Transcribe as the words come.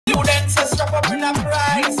So strap up in a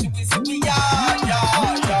price. We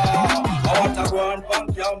I want to go on from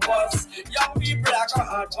campus. Young people are going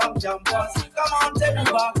hard from campus. Come on, tell me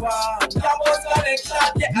what one. Campus connection,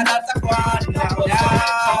 yeah, that's a one.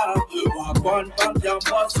 Yeah, walk on from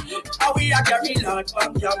campus. How we are carry on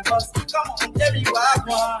from campus. Come on, tell me what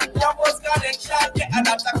one. Campus connection, yeah,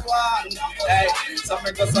 that's a one. Hey, some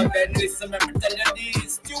make us on then listen, let me tell you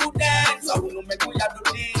this. Students, I will make we do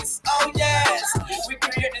this. Oh yes, we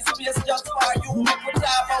create this space just for you. Make we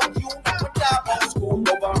talk about you, make we talk about school,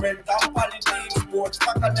 government, and politics, sports,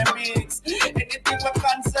 academics, anything that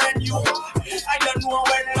concern you. I don't know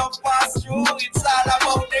when love pass through. It's all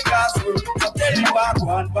about the gospel. So tell me what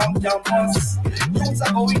one from campus. Youths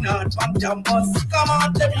are going on from campus. Come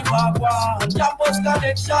on, tell me what one. Campus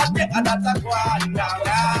connection, yeah, that's a one.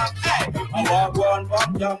 Hey, I walk one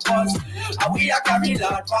from campus. And we are carrying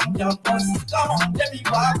on from campus. Come on, tell me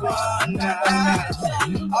what one. I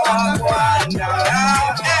walk one.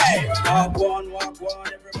 Hey, walk one,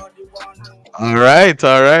 everybody want. All right,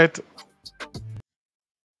 all right.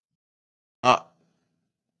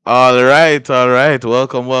 All right, all right.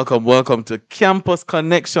 Welcome, welcome, welcome to Campus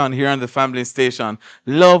Connection here on the Family Station,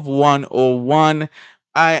 Love 101.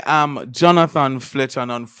 I am Jonathan Fletcher,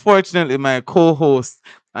 and unfortunately, my co-host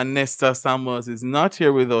Anesta Samuels is not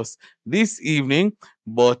here with us this evening.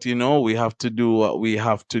 But you know, we have to do what we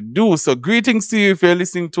have to do. So, greetings to you if you're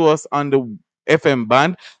listening to us on the FM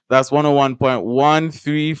band. That's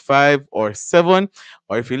 101.135 or 7.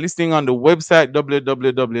 Or if you're listening on the website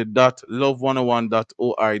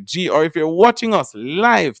www.love101.org, or if you're watching us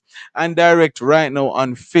live and direct right now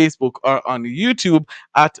on Facebook or on YouTube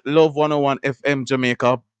at Love 101 FM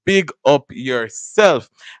Jamaica, big up yourself.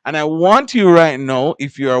 And I want you right now,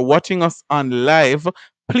 if you are watching us on live,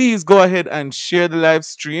 please go ahead and share the live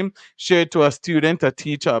stream. Share it to a student, a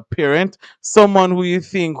teacher, a parent, someone who you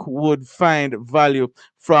think would find value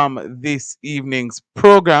from this evening's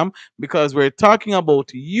program, because we're talking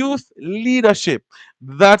about youth leadership.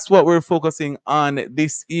 That's what we're focusing on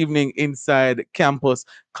this evening inside Campus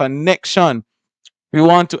Connection. We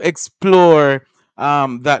want to explore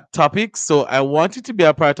that topic. So I want you to be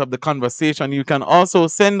a part of the conversation. You can also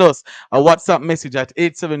send us a WhatsApp message at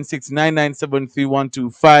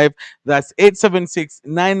 876-997-3125. That's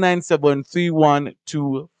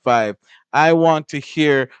 876-997-3125. I want to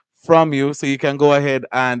hear from you. So you can go ahead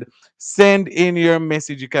and send in your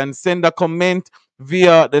message. You can send a comment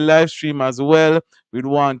via the live stream as well. We'd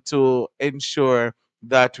want to ensure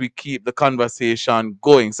that we keep the conversation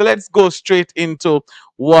going. So let's go straight into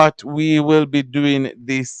what we will be doing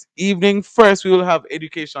this evening. First, we will have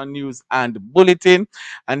education news and bulletin,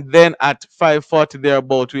 and then at 5:40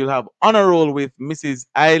 thereabout, we'll have honor roll with Mrs.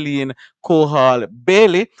 Eileen Kohal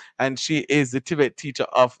Bailey, and she is the Tibet Teacher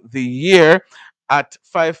of the Year. At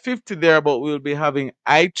 5:50 thereabout, we'll be having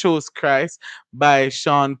I Chose Christ by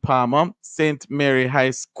Sean Palmer, St. Mary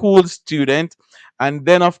High School student. And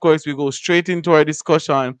then, of course, we go straight into our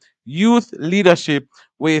discussion, youth leadership,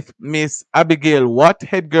 with Miss Abigail Watt,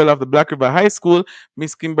 head girl of the Black River High School,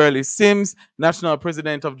 Miss Kimberly Sims, national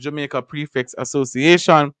president of Jamaica Prefects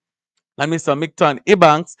Association, and Mr. Micton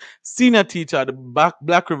Ebanks, senior teacher at the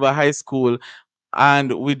Black River High School.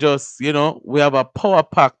 And we just, we have a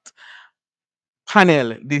power-packed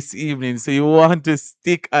panel this evening. So you want to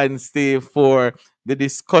stick and stay for the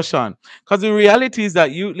discussion. Because the reality is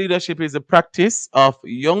that youth leadership is the practice of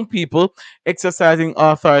young people exercising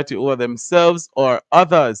authority over themselves or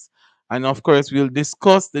others. And of course, we'll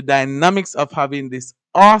discuss the dynamics of having this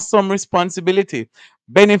awesome responsibility,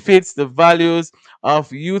 benefits, the values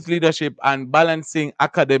of youth leadership, and balancing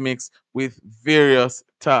academics with various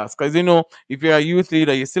tasks. Because if you're a youth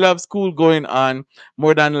leader, you still have school going on,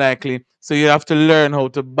 more than likely. So you have to learn how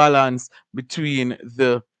to balance between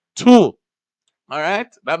the two. All right,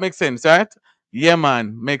 that makes sense, right? Yeah,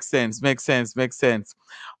 man, makes sense. All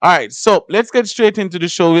right, so let's get straight into the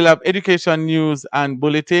show. We'll have education news and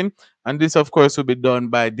bulletin, and this, of course, will be done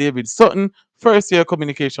by David Sutton, first year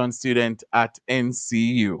communication student at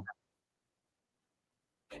NCU.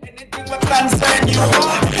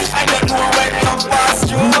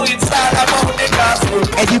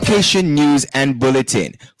 Education news and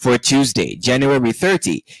bulletin for Tuesday, January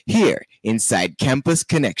 30, here inside Campus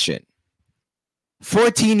Connection.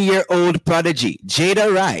 14-year-old prodigy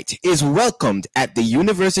Jada Wright is welcomed at the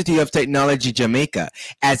University of Technology Jamaica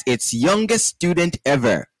as its youngest student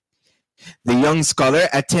ever. The young scholar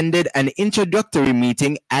attended an introductory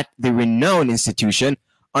meeting at the renowned institution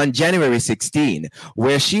on January 16,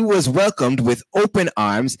 where she was welcomed with open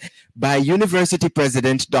arms by University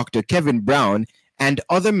President Dr. Kevin Brown and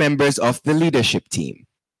other members of the leadership team.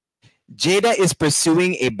 Jada is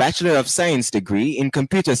pursuing a Bachelor of Science degree in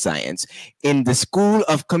Computer Science in the School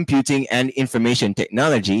of Computing and Information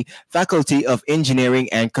Technology, Faculty of Engineering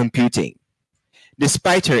and Computing.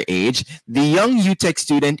 Despite her age, the young UTech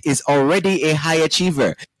student is already a high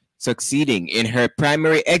achiever, succeeding in her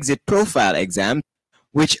primary exit profile exam,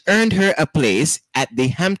 which earned her a place at the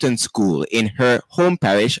Hampton School in her home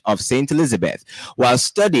parish of St. Elizabeth, while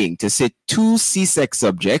studying to sit 2 CSEC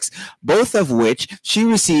subjects, both of which she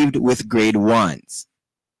received with grade 1s.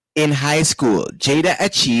 In high school, Jada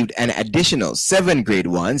achieved an additional 7 grade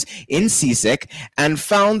 1s in CSEC and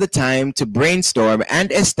found the time to brainstorm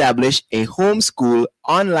and establish a homeschool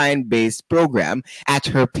online-based program at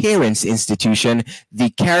her parents' institution, the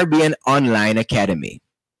Caribbean Online Academy.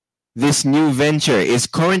 This new venture is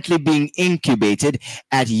currently being incubated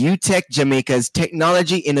at UTech Jamaica's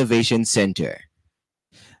Technology Innovation Center.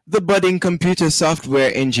 The budding computer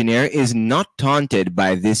software engineer is not daunted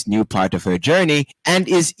by this new part of her journey and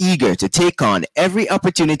is eager to take on every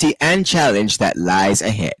opportunity and challenge that lies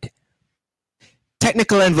ahead.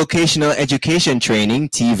 Technical and Vocational Education Training,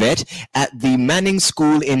 TVET, at the Manning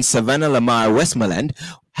School in Savannah Lamar, Westmoreland,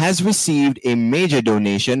 has received a major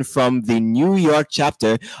donation from the New York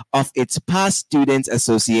chapter of its Past Students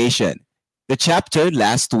Association. The chapter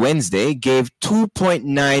last Wednesday gave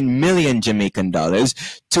 2.9 million Jamaican dollars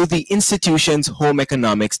to the institution's home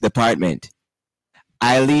economics department.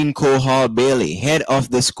 Eileen Cohall Bailey, head of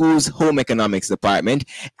the school's home economics department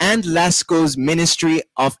and LASCO's Ministry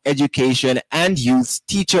of Education and Youth's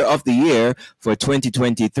Teacher of the Year for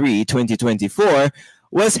 2023-2024,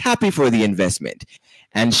 was happy for the investment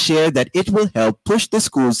and shared that it will help push the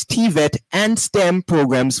school's TVET and STEM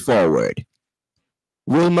programs forward.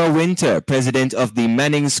 Wilma Winter, president of the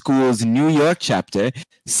Manning School's New York chapter,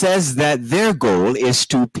 says that their goal is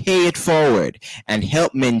to pay it forward and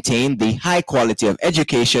help maintain the high quality of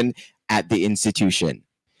education at the institution.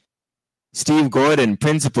 Steve Gordon,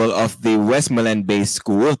 principal of the Westmoreland-based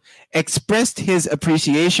school, expressed his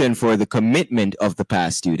appreciation for the commitment of the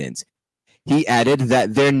past students. He added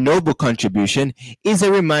that their noble contribution is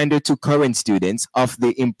a reminder to current students of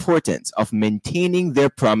the importance of maintaining their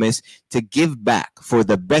promise to give back for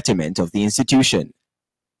the betterment of the institution.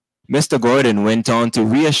 Mr. Gordon went on to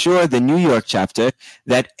reassure the New York chapter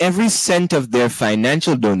that every cent of their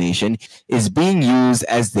financial donation is being used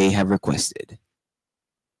as they have requested.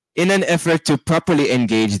 In an effort to properly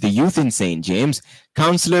engage the youth in St. James,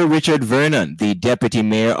 Councillor Richard Vernon, the Deputy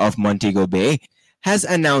Mayor of Montego Bay, has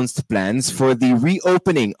announced plans for the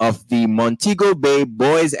reopening of the Montego Bay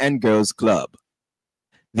Boys and Girls Club.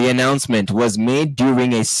 The announcement was made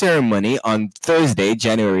during a ceremony on Thursday,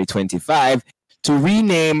 January 25, to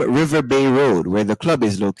rename River Bay Road, where the club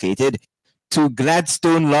is located, to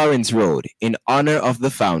Gladstone Lawrence Road in honor of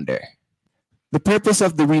the founder. The purpose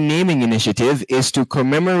of the renaming initiative is to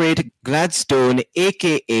commemorate Gladstone,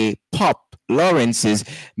 aka Pop Lawrence's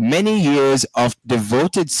many years of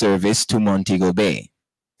devoted service to Montego Bay.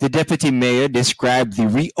 The deputy mayor described the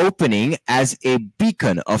reopening as a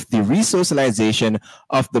beacon of the resocialization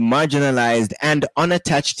of the marginalized and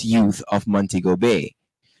unattached youth of Montego Bay.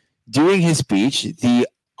 During his speech, the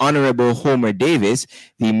Honorable Homer Davis,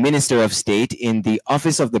 the Minister of State in the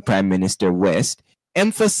Office of the Prime Minister West,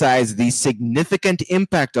 emphasized the significant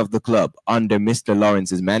impact of the club under Mr.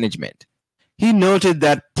 Lawrence's management. He noted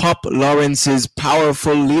that Pop Lawrence's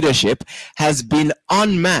powerful leadership has been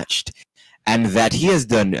unmatched and that he has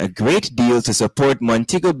done a great deal to support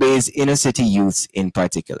Montego Bay's inner city youths in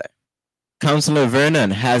particular. Councillor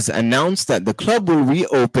Vernon has announced that the club will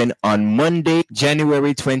reopen on Monday,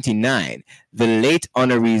 January 29, the late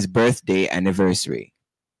honoree's birthday anniversary.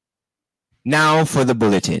 Now for the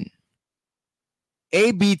bulletin.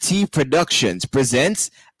 ABT Productions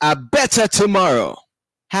presents A Better Tomorrow,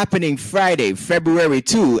 happening Friday, February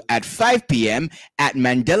 2 at 5 p.m. at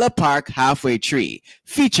Mandela Park Halfway Tree,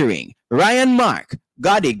 featuring Ryan Mark,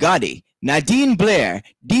 Gotti Gotti, Nadine Blair,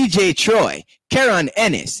 DJ Troy, Karen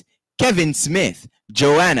Ennis, Kevin Smith,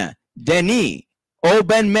 Joanna, Denis,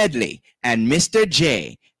 Oben Medley, and Mr.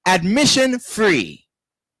 J. Admission free.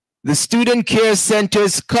 The Student Care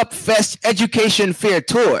Center's Cup Fest Education Fair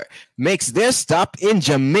Tour makes their stop in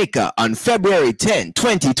Jamaica on February 10,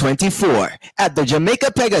 2024 at the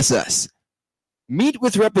Jamaica Pegasus. Meet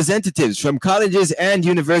with representatives from colleges and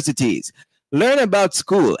universities, learn about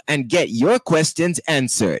school and get your questions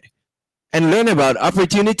answered, and learn about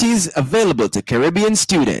opportunities available to Caribbean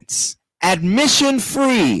students. Admission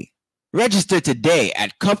free. Register today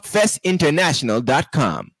at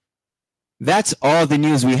cupfestinternational.com. That's all the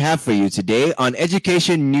news we have for you today on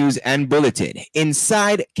Education News and Bulletin,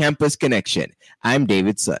 Inside Campus Connection. I'm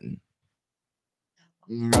David Sutton.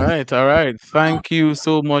 Right, all right. Thank you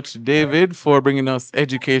so much, David, for bringing us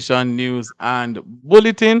education news and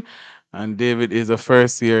bulletin. And David is a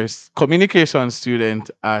first year communication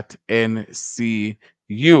student at NCU.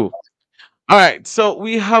 All right, so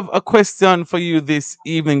we have a question for you this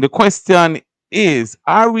evening. The question is: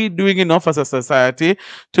 are we doing enough as a society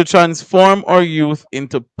to transform our youth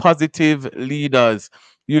into positive leaders?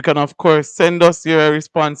 You can, of course, send us your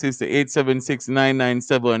responses to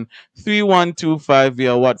 876-997-3125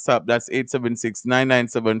 via WhatsApp. That's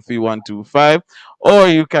 876-997-3125. Or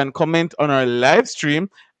you can comment on our live stream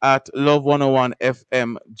at Love 101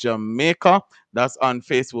 FM Jamaica. That's on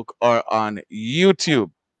Facebook or on YouTube.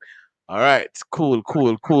 All right, cool,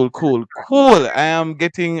 cool, cool, cool, cool. I am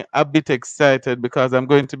getting a bit excited because I'm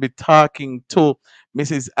going to be talking to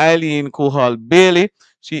Mrs. Eileen Kuhal Bailey.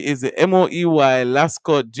 She is the MOEY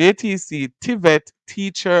LASCO JTC TVET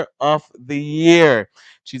Teacher of the Year.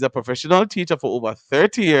 She's a professional teacher for over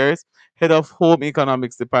 30 years, head of Home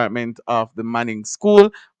Economics Department of the Manning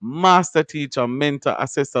School, master teacher, mentor,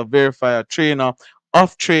 assessor, verifier, trainer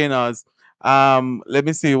of trainers. Let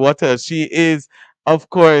me see what else. She is, of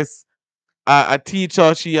course, a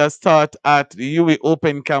teacher. She has taught at the UWI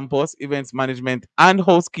Open Campus, events management and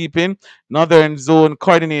housekeeping, Northern Zone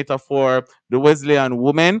coordinator for the Wesleyan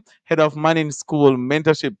Women, head of Manning School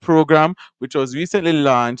mentorship program, which was recently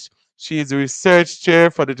launched. She is a research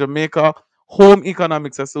chair for the Jamaica Home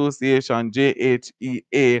Economics Association,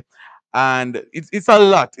 JHEA. And it's a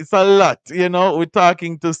lot. It's a lot. You know, we're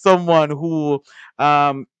talking to someone who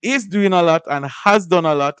is doing a lot and has done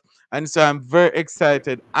a lot, and so I'm very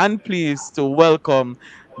excited and pleased to welcome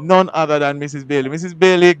none other than Mrs. Bailey. Mrs.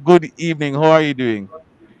 Bailey, good evening. How are you doing?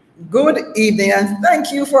 Good evening, and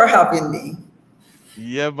thank you for having me.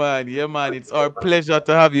 Yeah, man. Yeah, man. It's our pleasure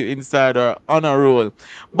to have you inside our honor roll.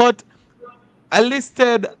 But I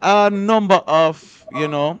listed a number of,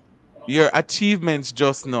 your achievements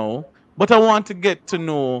just now, but I want to get to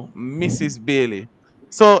know Mrs. Bailey.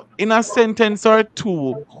 So, in a sentence or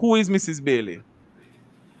two, who is Mrs. Bailey?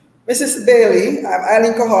 Mrs. Bailey, I'm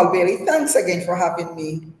Eileen Kohal Bailey. Thanks again for having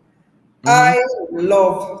me. Mm-hmm. I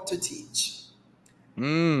love to teach, and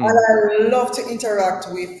Mm. I love to interact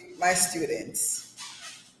with my students.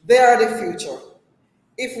 They are the future.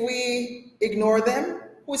 If we ignore them,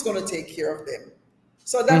 who's going to take care of them?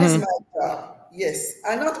 So that is Mm-hmm. my job, yes.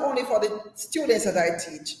 And not only for the students that I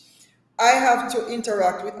teach, I have to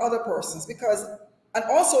interact with other persons because, and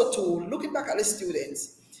also to looking back at the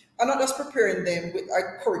students, I'm not just preparing them with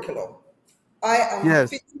a curriculum. I am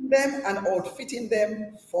Yes. fitting them and outfitting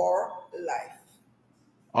them for life.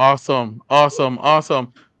 Awesome, awesome,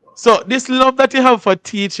 awesome. So this love that you have for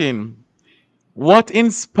teaching, what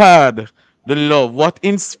inspired the love? What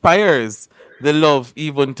inspires the love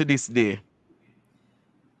even to this day?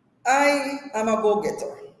 I am a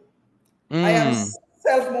go-getter. I am Mm,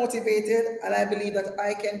 self-motivated and I believe that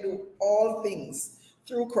I can do all things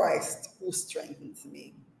through Christ who strengthens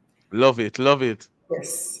me. love it, love it.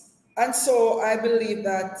 Yes. And so I believe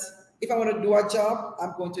that if I want to do a job,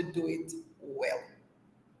 I'm going to do it well.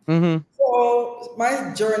 Mm-hmm, So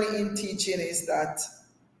my journey in teaching is that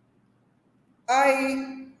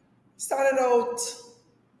I started out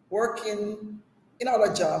working in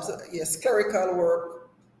other jobs, yes, clerical work,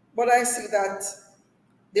 but I see that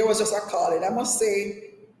there was just a calling. I must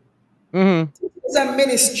say, mm-hmm, it's a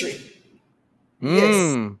ministry.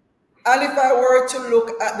 Yes. mm. And if I were to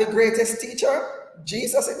look at the greatest teacher,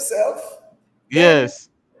 Jesus himself, then Yes,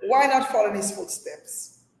 why not follow in his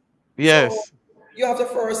footsteps? So yes. you have to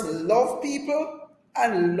first love people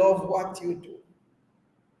and love what you do.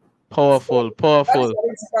 So Powerful, that is powerful. what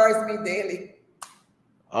inspires me daily.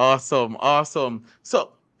 Awesome, awesome.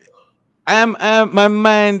 So my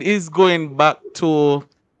mind is going back to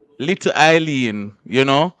little Eileen,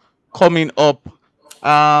 coming up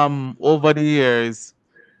over the years.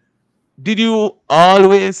 Did you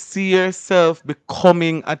always see yourself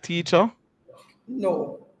becoming a teacher?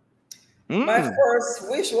 No. My Mm, first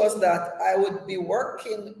wish was that I would be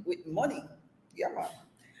working with money. Yeah, man.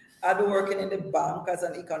 I'd be working in the bank as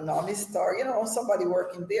an economist or, somebody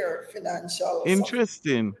working there, financial or something.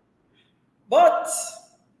 interesting. But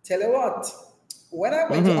tell you what, when I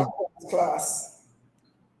went to Hmm. accounts class,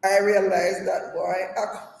 I realized that boy,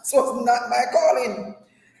 accounts was not my calling.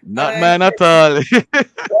 And Not I mine at all.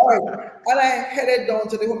 boy, and I headed down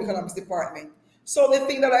to the home economics department. So the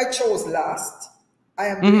thing that I chose last, I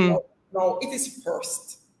am doing Hmm. now. No, it is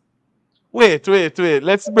first. Wait, wait, wait.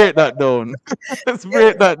 Let's break that down. Let's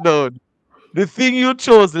break Yes, that down. The thing you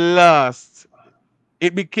chose last,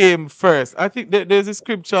 it became first. I think there's a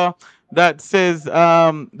scripture that says,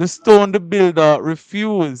 the stone the builder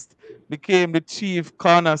refused became the chief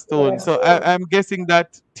cornerstone. Yes, So I'm guessing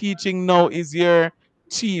that teaching now is your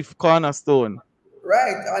chief cornerstone.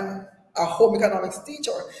 right, and a home economics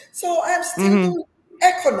teacher. So I'm still Mm-hmm. doing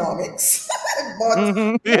economics, but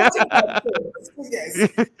Mm-hmm. not in Yeah. that course. Yes,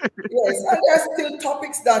 yes, and there are still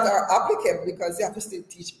topics that are applicable because you have to still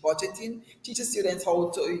teach budgeting, teach the students how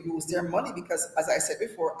to use their money because, as I said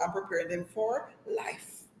before, I'm preparing them for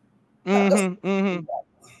life, not just. Mm-hmm.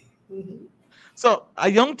 Mm-hmm. So a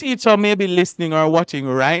young teacher may be listening or watching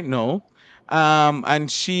right now, and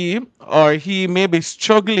she or he may be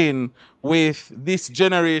struggling with this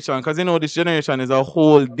generation because you know this generation is a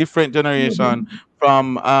whole different generation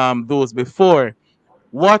from those before.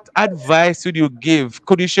 What advice would you give?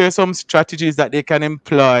 Could you share some strategies that they can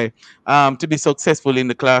employ to be successful in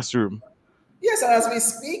the classroom? Yes, and as we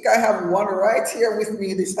speak, I have one right here with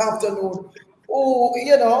me this afternoon who,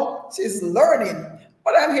 she's learning.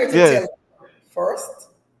 But I'm here to tell Yes. you first,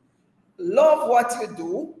 love what you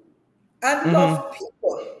do and Mm-hmm. love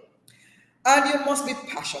people. And you must be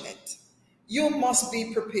passionate. You must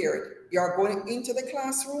be prepared. You're going into the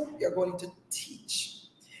classroom, you're going to teach.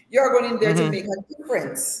 You're going in there to Mm-hmm. make a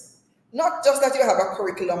difference. Not just that you have a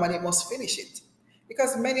curriculum and you must finish it.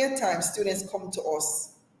 Because many a times students come to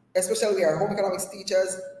us, especially our home economics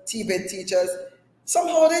teachers, TVET teachers,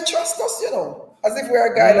 somehow they trust us, as if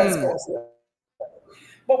we're a guidance Mm. counselor.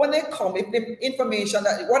 But when they come, if the information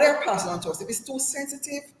that what they're passing on to us, if it's too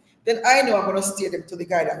sensitive, then I know I'm going to steer them to the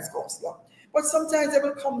guidance counselor. But sometimes they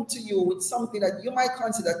will come to you with something that you might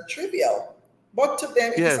consider trivial, but to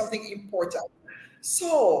them it is Yes. something important.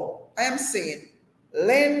 So I am saying,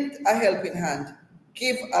 lend a helping hand,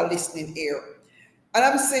 give a listening ear. And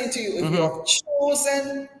I'm saying to you, if you Mm-hmm. have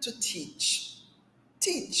chosen to teach,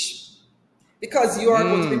 teach because you are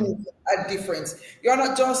going to be Mm. making a difference. You're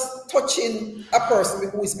not just touching a person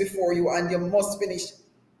who is before you and you must finish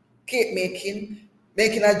cake making,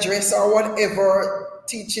 making a dress or whatever,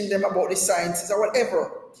 teaching them about the sciences or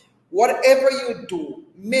whatever. Whatever you do,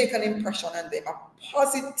 make an impression on them, a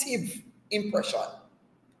positive impression,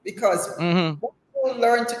 because Mm-hmm. what you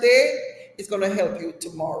learn today is going to help you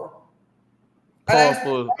tomorrow. And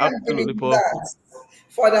Powerful. I am Absolutely giving powerful. thanks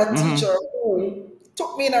for that Mm-hmm. teacher who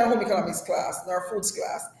took me in our home economics class, in our foods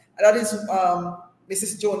class, and that is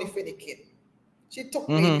Mrs. Joni Finnekin. She took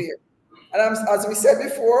me Mm-hmm. there. And as we said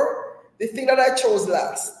before, the thing that I chose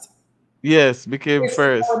last Yes. Became is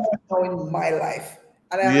first. paramount now in my life,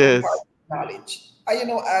 and I am Yes. imparting knowledge.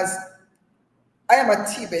 And as I am a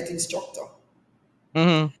Tibet instructor,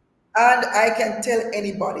 Mm-hmm. and I can tell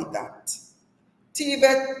anybody that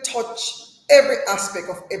TVET touch every aspect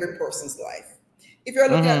of every person's life. If you're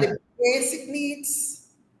looking at Mm-hmm. the basic needs,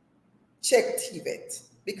 check TVET.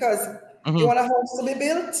 Because you Mm-hmm. want a house to be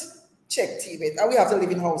built, check TVET. And we have to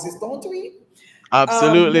live in houses, don't we?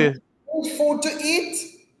 Absolutely. You need food to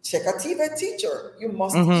eat, check a TVET teacher. You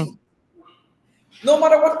must Mm-hmm. eat. No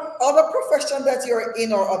matter what other profession that you're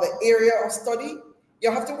in or other area of study,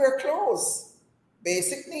 you have to wear clothes.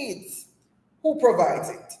 Basic needs. Who provides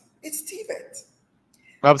it? It's TVET.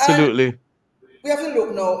 And Absolutely. we have to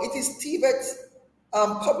look now. It is TVET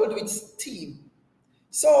coupled with team.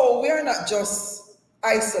 So we are not just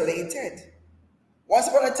isolated. Once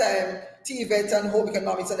upon a time, TVET and home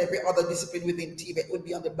economics and every other discipline within TVET would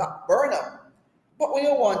be on the back burner. But when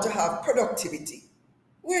you want to have productivity,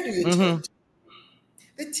 where do you turn Mm-hmm. to?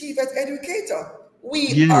 The TVET educator.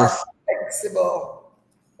 We are Yes. flexible.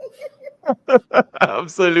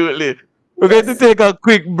 Absolutely. We're going to Yes. take a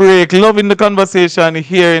quick break. Loving the conversation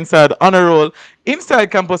here inside Honor Roll, inside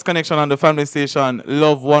Campus Connection on the family station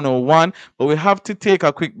Love 101. But we have to take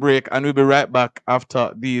a quick break and we'll be right back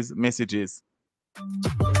after these messages.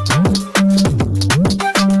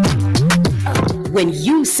 When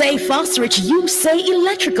you say Fosrich, you say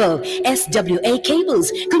electrical, SWA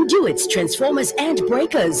cables, conduits, transformers, and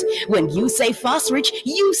breakers. When you say Fosrich,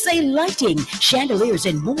 you say lighting, chandeliers,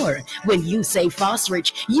 and more. When you say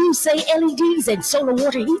Fosrich, you say LEDs and solar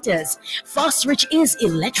water heaters. Fosrich is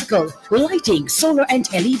electrical, lighting, solar,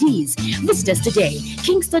 and LEDs. Visit us today,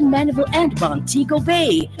 Kingston, Manville, and Montego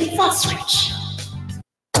Bay. Fosrich.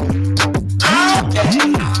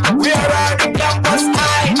 We are riding campus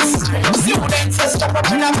nights. Students are step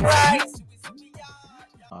up in a price.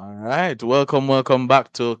 All right, welcome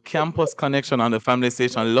back to Campus Connection on the family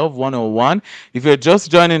station Love 101. If you're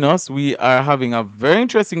just joining us, we are having a very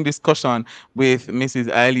interesting discussion with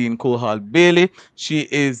Mrs. Eileen Kohal Bailey. She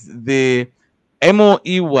is the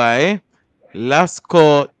MOEY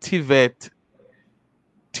Lasco TVET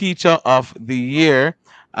Teacher of the Year.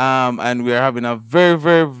 And we are having a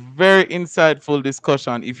very insightful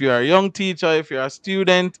discussion. If you're a young teacher, if you're a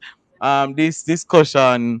student, this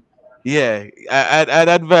discussion Yeah, I'd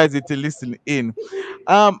advise you to listen in.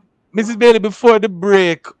 Um, Mrs. Bailey, before the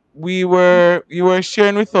break, you were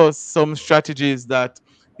sharing with us some strategies that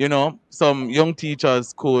some young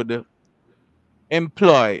teachers could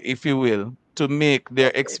employ, if you will, to make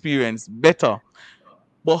their experience better.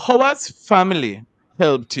 But how has family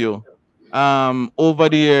helped you over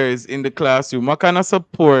the years in the classroom? What kind of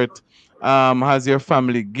support has your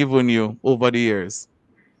family given you over the years?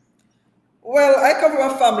 Well, I come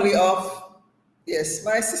from a family of, yes,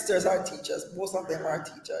 my sisters are teachers. Most of them are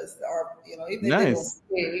teachers. Are, even if they don't Nice.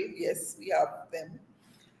 say, yes, we have them.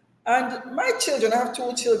 And my children, I have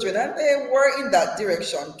two children, and they were in that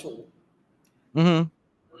direction too. Mm-hmm.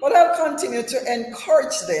 But I'll continue to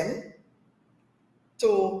encourage them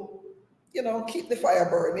to, keep the fire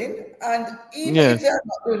burning. And even if Yes. they're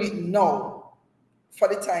not doing it now, for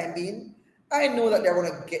the time being, I know that they're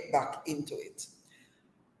going to get back into it.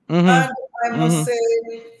 Mm-hmm. And I must Mm-hmm.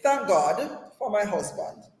 say, thank God for my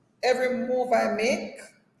husband. Every move I make,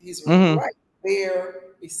 he's Mm-hmm. right there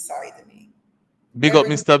beside me. Big up,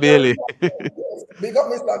 Every Mr. journey, Bailey. yes, big up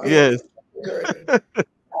Mr. Bailey. Yes. Journey.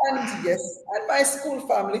 And yes, and my school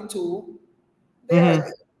family too, they are Mm-hmm.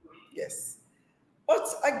 there. Yes. But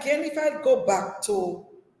again, if I go back to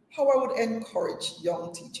how I would encourage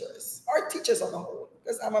young teachers, or teachers on the whole,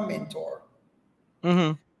 because I'm a mentor,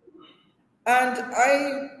 Mm-hmm. and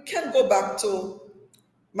I can go back to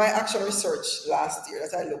my action research last year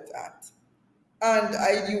that I looked at. And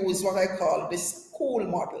I use what I call the school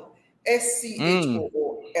model, Mm.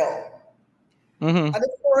 SCHOOL. Mm-hmm. And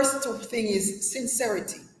the first thing is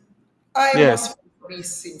sincerity. I Yes. must be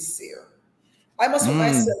sincere. I must put Mm.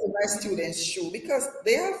 myself in my students' shoe because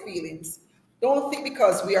they have feelings. Don't think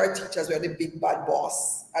because we are teachers, we are the big bad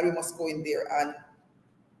boss and we must go in there and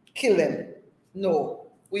kill them. No,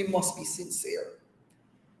 we must be sincere.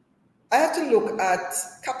 I have to look at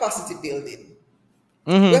capacity building.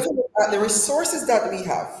 We Mm-hmm. have to look at the resources that we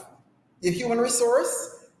have, the human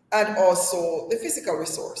resource and also the physical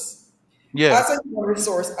resource. As Yes. a human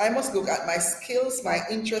resource, I must look at my skills, my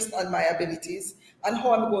interests, and my abilities, and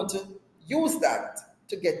how I'm going to use that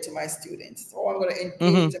to get to my students, how I'm going to engage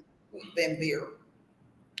Mm-hmm. them, put them there.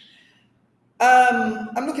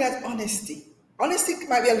 I'm looking at honesty. Honesty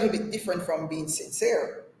might be a little bit different from being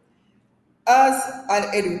sincere. As an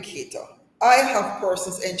educator, I have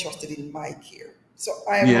persons interested in my care. So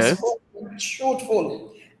I must Yes. be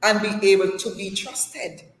truthful and be able to be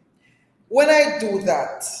trusted. When I do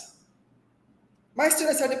that, my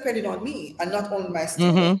students are depending on me and not only my Mm-hmm.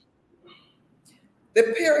 students.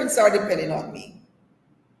 The parents are depending on me.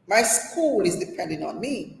 My school is depending on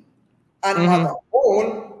me. And on Mm-hmm. the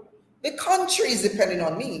whole, the country is depending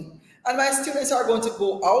on me. And my students are going to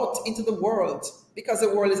go out into the world because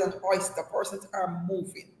the world is an oyster. Persons are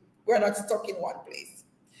moving. We're not stuck in one place.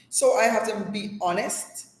 So I have to be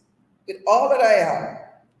honest with all that I am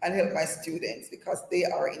and help my students because they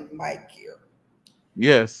are in my care.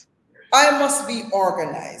 Yes. I must be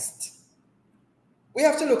organized. We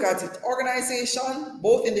have to look at it. Organization,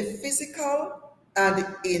 both in the physical and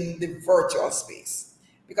in the virtual space.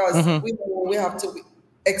 Because Mm-hmm. we know we have to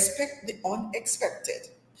expect the unexpected.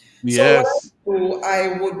 So what I Yes. do,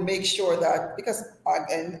 I would make sure that because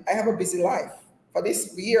again, I have a busy life. For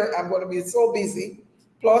this year, I'm going to be so busy.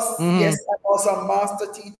 Plus, Mm-hmm. yes, I'm also a master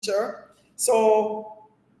teacher. So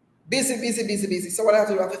busy, busy, busy, busy. So what I have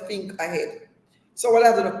to do, I have to think ahead. So what I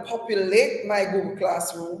have to do, populate my Google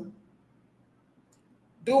Classroom,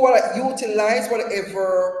 do what I utilize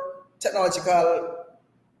whatever technological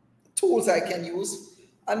tools I can use.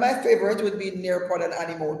 And my favorite would be Nearpod and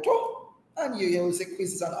Animoto, and you use the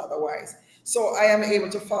quizzes and otherwise. So I am able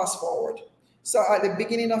to fast forward. So at the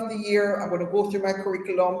beginning of the year, I'm going to go through my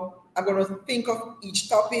curriculum. I'm going to think of each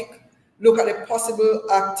topic, look at the possible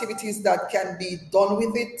activities that can be done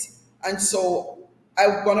with it. And so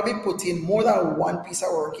I'm going to be putting more than one piece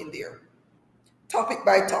of work in there, topic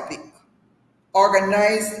by topic,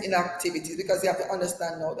 organized in activities, because you have to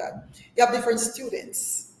understand now that you have different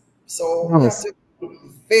students. So we have Yes. to be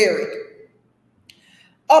varied.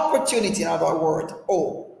 Opportunity, in other words.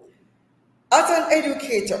 Oh, as an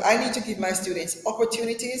educator, I need to give my students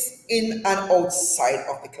opportunities in and outside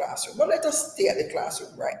of the classroom. But let us stay at the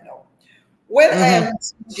classroom right now. When I Mm-hmm. am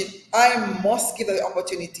teaching, I must give them the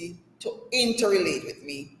opportunity to interrelate with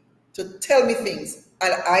me, to tell me things,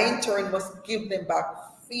 and I in turn must give them back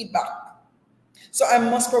feedback. So I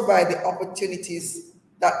must provide the opportunities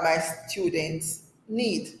that my students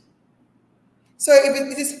need. So if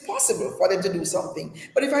it is possible for them to do something,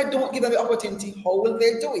 but if I don't give them the opportunity, how will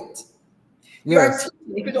they do it? You are Yes.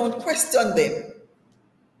 teaching if you don't question them.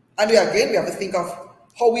 And we, again, we have to think of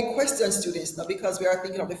how we question students now, because we are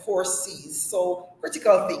thinking of the four C's. So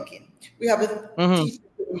critical thinking. We have a Mm-hmm. teacher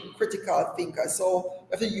to be critical thinker. So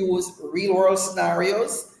we have to use real world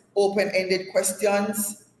scenarios, open-ended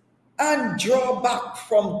questions, and draw back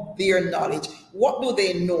from their knowledge. What do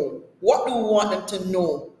they know? What do we want them to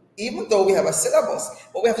know? Even though we have a syllabus,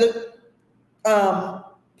 but we have to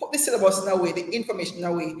put the syllabus in a way, the information in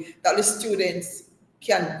a way that the students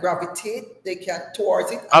can gravitate, they can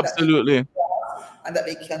towards it, and that they Absolutely. and that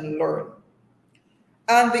they can learn.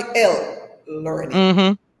 And the L, learning.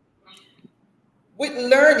 Mm-hmm.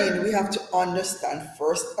 With learning, we have to understand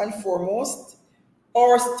first and foremost,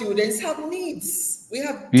 our students have needs. We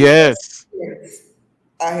have different Yes. needs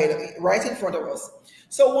ahead, right in front of us.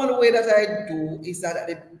 So one way that I do is that at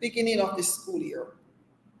the beginning of the school year,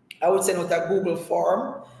 I would send out a Google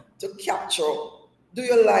form to capture. Do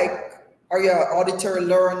you like, are you an auditory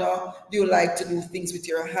learner? Do you like to do things with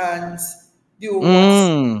your hands? Do you want,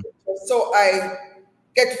 Mm. so I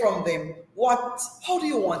get from them, how do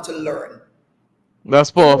you want to learn?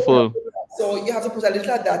 That's You know, powerful. so you have to put a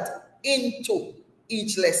little of that into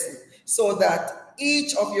each lesson so that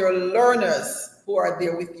each of your learners who are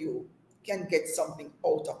there with you can get something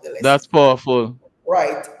out of the lesson. That's powerful.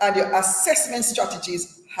 Right. And your assessment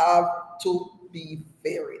strategies have to be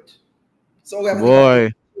varied. So we have to think of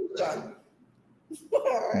Boy. education.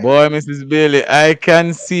 All right. Boy, Mrs. Bailey, I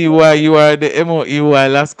can see why you are the MOEY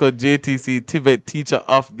Lasco JTC Tibet Teacher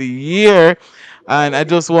of the Year. And I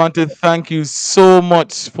just want to thank you so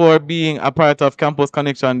much for being a part of Campus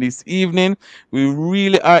Connection this evening. We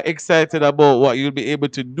really are excited about what you'll be able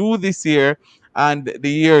to do this year and the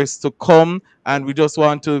years to come. And we just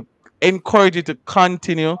want to encourage you to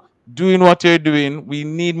continue doing what you're doing. We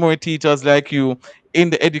need more teachers like you in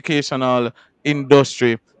the educational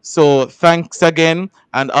industry. So thanks again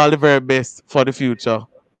and all the very best for the future.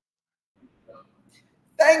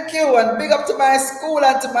 Thank you, and big up to my school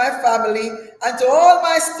and to my family and to all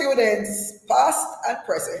my students, past and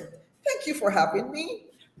present. Thank you for having me.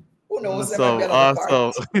 Who knows, there might be Awesome, another part.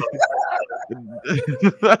 awesome.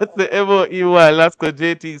 That's the MOEY Lasco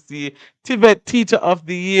JTC Tibet Teacher of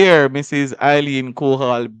the Year, Mrs. Eileen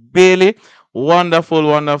Kohal Bailey. Wonderful,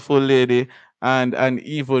 wonderful lady, and an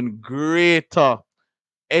even greater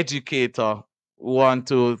educator. Want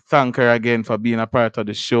to thank her again for being a part of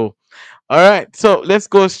the show. All right, so let's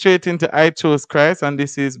go straight into I Chose Christ, and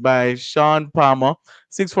this is by Sean Palmer,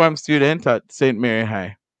 sixth form student at St. Mary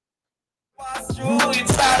High.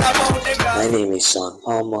 My name is Sean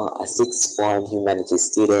Palmer, a sixth form humanities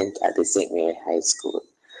student at the St. Mary High School.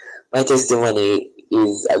 My testimony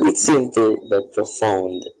is a bit simple but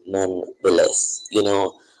profound nonetheless. A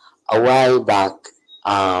while back,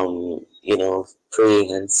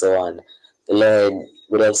 praying and so on, the Lord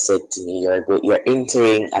would have said to me, you're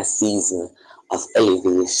entering a season of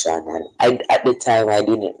elevation. And at the time, I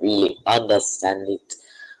didn't really understand it,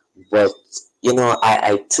 but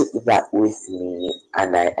I took that with me,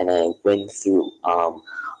 and I went through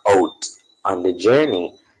out on the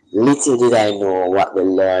journey. Little did I know what the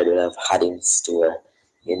Lord would have had in store.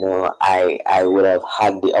 I would have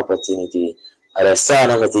had the opportunity, or I saw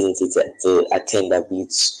an opportunity to attend a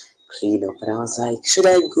beach cleanup, and I was like, should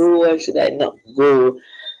I go or should I not go?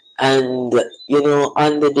 And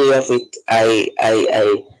on the day of it, I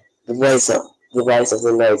the voice of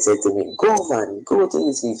the Lord said to me, go man, go to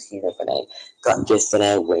this beach cleanup, and I got dressed and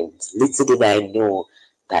I went. Little did I know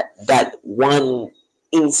that one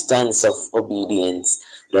instance of obedience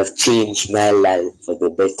would have changed my life for the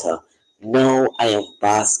better. Now I am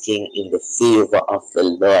basking in the favor of the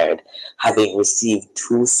Lord, having received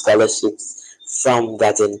 2 scholarships from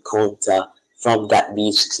that encounter, from that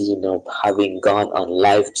beach cleanup, having gone on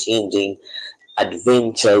life-changing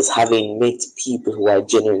adventures, having met people who are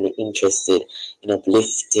genuinely interested in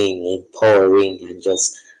uplifting, empowering, and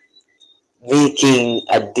just making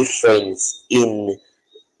a difference in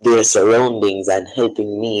their surroundings and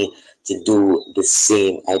helping me to do the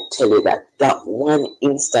same. I tell you that one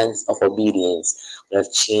instance of obedience will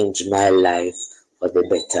have changed my life for the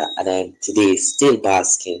better, and I am today still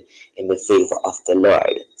basking in the favor of the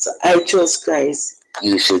Lord. So I chose Christ,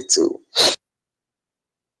 you should too.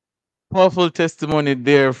 Powerful testimony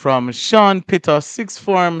there from Sean Peter, sixth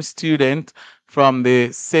form student from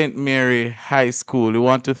the St. Mary High School. We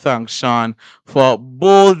want to thank Sean for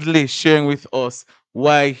boldly sharing with us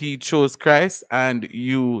why he chose Christ, and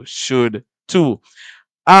you should too.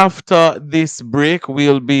 After this break,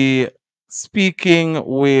 we'll be speaking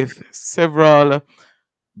with several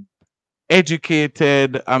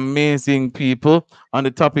educated, amazing people on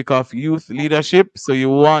the topic of youth leadership. So you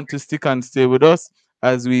want to stick and stay with us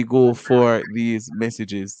as we go for these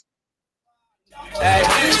messages.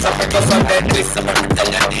 Hey, so because of that, listen, let me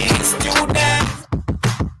tell you these students.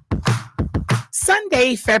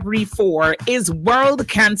 Sunday, February 4 is World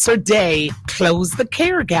Cancer Day. Close the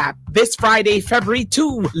care gap. This Friday, February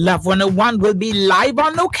 2, Love 101 will be live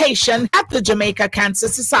on location at the Jamaica Cancer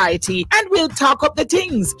Society and we'll talk up the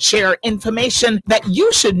things, share information that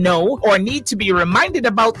you should know or need to be reminded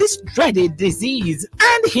about this dreaded disease.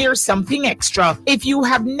 And here's something extra. If you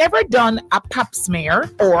have never done a pap smear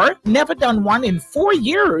or never done one in 4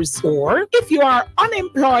 years, or if you are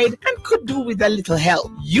unemployed and could do with a little help,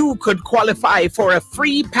 you could qualify for a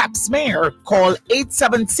free pap smear. Call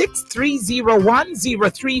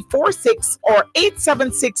 876-301-0346 or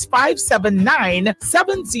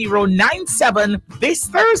 876-579-7097 this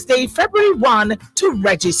Thursday, February 1 to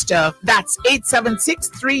register. That's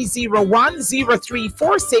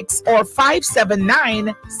 876-301-0346 or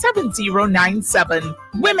 579-7097.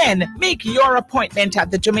 Women, make your appointment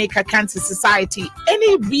at the Jamaica Cancer Society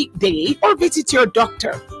any weekday or visit your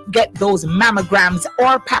doctor. Get those mammograms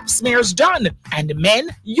or pap smears done. And men,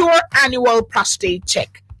 your annual prostate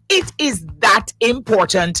check. It is that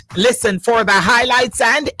important. Listen for the highlights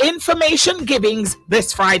and information givings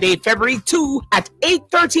this Friday, February 2 at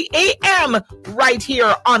 8:30 a.m. right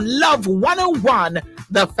here on Love 101,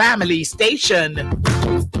 the family station.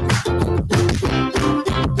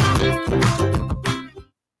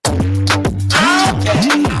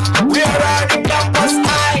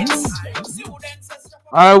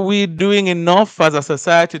 Are we doing enough as a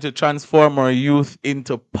society to transform our youth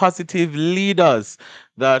into positive leaders?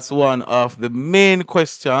 That's one of the main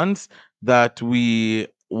questions that we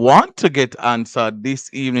want to get answered this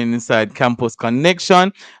evening inside Campus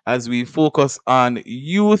Connection as we focus on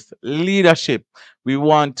youth leadership. We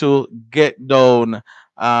want to get down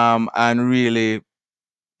and really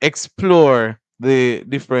explore the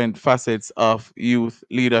different facets of youth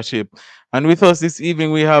leadership. And with us this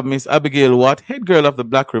evening, we have Miss Abigail Watt, head girl of the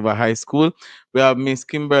Black River High School. We have Miss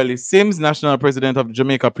Kimberly Sims, national president of the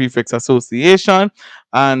Jamaica Prefects Association.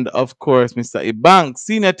 And of course, Mr. Ibank,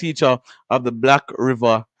 senior teacher of the Black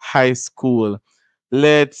River High School.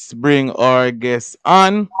 Let's bring our guests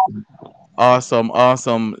on. Awesome,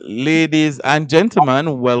 awesome. Ladies and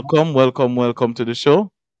gentlemen, welcome, welcome, welcome to the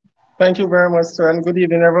show. Thank you very much, sir, and good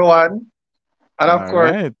evening, everyone. And of All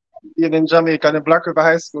course, right. good evening, Jamaica and the Black River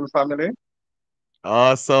High School family.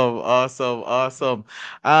 Awesome, awesome, awesome.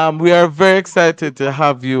 We are very excited to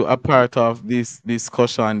have you a part of this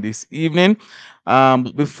discussion this evening.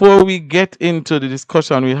 Before we get into the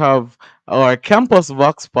discussion, we have our campus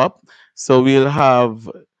vox pop. So we'll have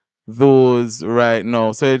those right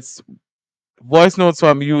now. So it's voice notes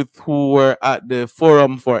from youth who were at the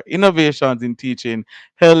Forum for Innovations in Teaching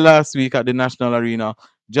held last week at the National Arena,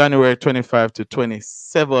 January 25 to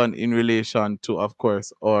 27, in relation to, of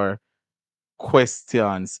course, our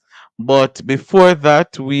questions. But before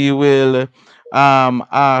that, we will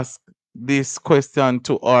ask this question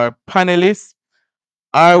to our panelists.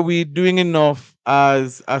 Are we doing enough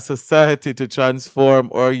as a society to transform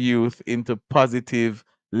our youth into positive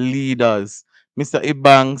leaders? Mr.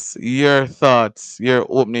 Ibanks, your thoughts, your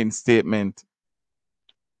opening statement.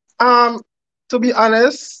 Um, to be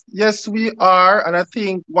honest, yes, we are, and I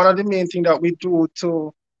think one of the main things that we do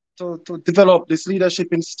to develop this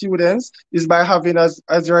leadership in students is by having as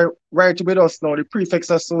you're right with us now, the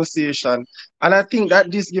Prefects Association. And I think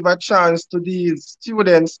that this give a chance to these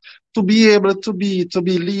students to be able to be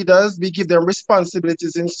leaders. We give them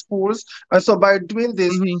responsibilities in schools. And so by doing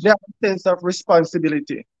this, Mhm. they have a sense of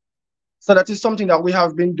responsibility. So that is something that we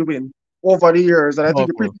have been doing over the years. And I think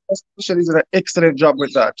the Powerful. Prefects Association is an excellent job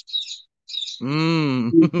with that.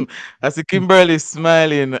 Mm. I see Kimberly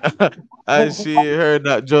smiling as she heard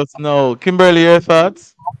that just now. Kimberly, your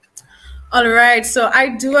thoughts? All right, so I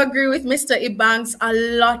do agree with Mr. Ibanks. A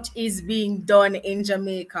lot is being done in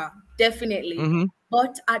Jamaica, definitely. Mm-hmm.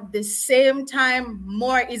 But at the same time,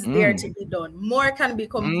 more is there to Mm. be done. More can be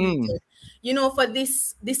Mm. completed. You know, for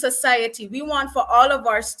this society, we want for all of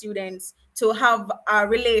our students to have a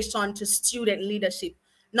relation to student leadership,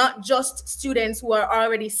 not just students who are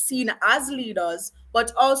already seen as leaders,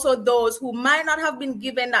 but also those who might not have been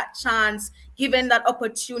given that chance, given that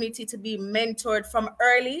opportunity to be mentored from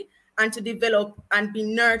early and to develop and be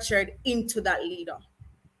nurtured into that leader.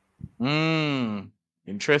 Mm.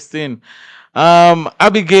 Interesting.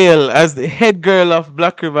 Abigail, as the head girl of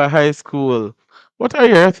Black River High School, what are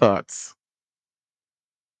your thoughts?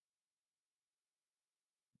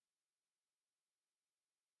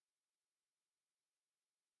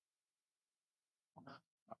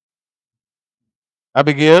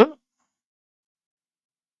 Abigail?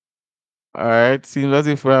 All right. Seems as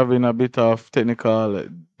if we're having a bit of technical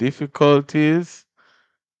difficulties.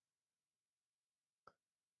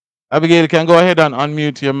 Abigail, you can go ahead and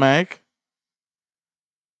unmute your mic.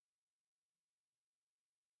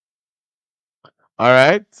 All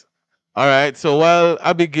right. All right. So while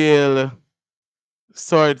Abigail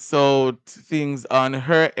sorts out things on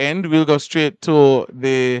her end, we'll go straight to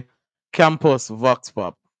the campus Vox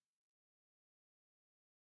Pop.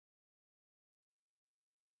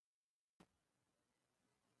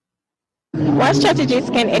 What strategies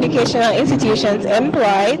can educational institutions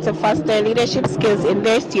employ to foster leadership skills in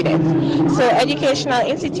their students? So educational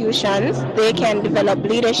institutions, they can develop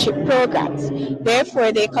leadership programs.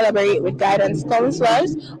 Therefore, they collaborate with guidance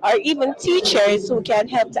counselors or even teachers who can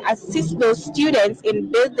help to assist those students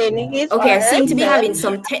in building his Okay, or I seem to be herself having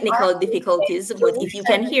some technical difficulties, but if you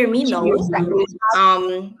can hear me now,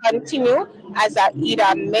 continue as a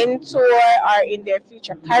either mentor or in their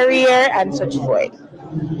future career and such forth.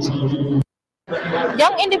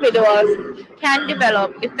 Young individuals can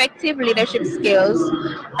develop effective leadership skills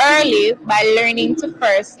early by learning to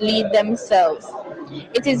first lead themselves.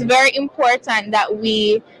 It is very important that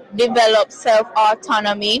we develop self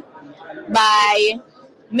autonomy by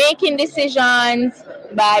making decisions,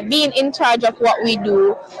 by being in charge of what we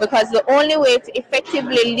do, because the only way to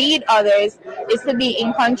effectively lead others is to be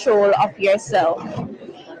in control of yourself.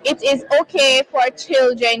 It is okay for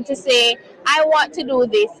children to say, I want to do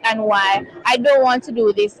this and why, I don't want to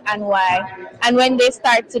do this and why. And when they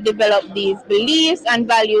start to develop these beliefs and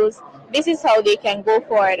values, this is how they can go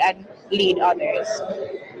forward and lead others.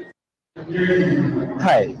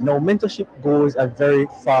 Hi, now mentorship goes a very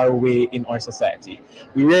far way in our society.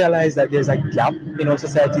 We realize that there's a gap in our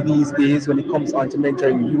society these days when it comes on to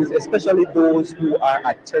mentoring youth, especially those who are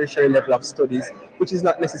at tertiary level of studies, which is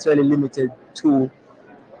not necessarily limited to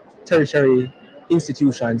tertiary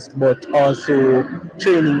institutions, but also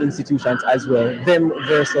training institutions as well, them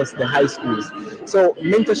versus the high schools. So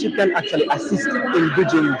mentorship can actually assist in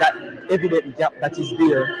bridging that evident gap that is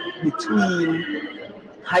there between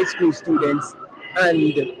high school students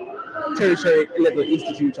and tertiary level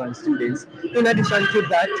institution students. In addition to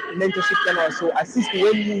that, mentorship can also assist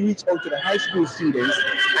when you reach out to the high school students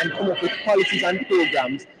and come up with policies and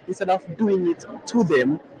programs. Instead of doing it to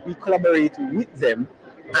them, we collaborate with them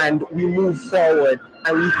and we move forward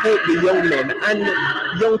and we help the young men and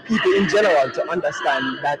young people in general to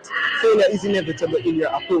understand that failure is inevitable in your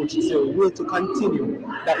approach. So will to continue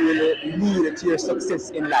that will lead to your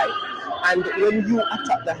success in life. And when you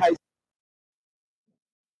attack the high.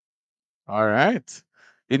 All right.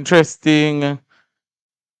 Interesting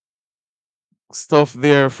stuff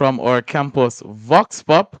there from our campus Vox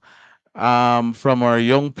Pop, from our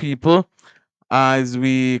young people, as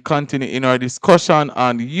we continue in our discussion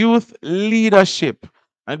on youth leadership.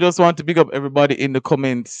 I just want to pick up everybody in the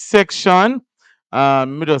comment section. Let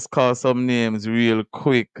me just call some names real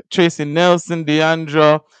quick. Tracy Nelson,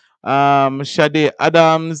 Deandra, Shade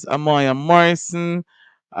Adams, Amoya Morrison,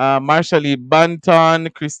 Marsha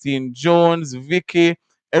Banton, Christine Jones, Vicky,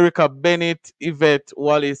 Erica Bennett, Yvette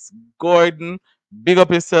Wallace Gordon. Big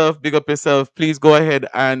up yourself, big up yourself. Please go ahead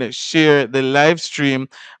and share the live stream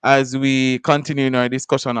as we continue in our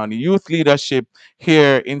discussion on youth leadership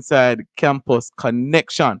here inside Campus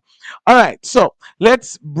Connection. All right, so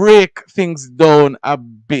let's break things down a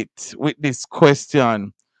bit with this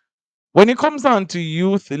question. When it comes down to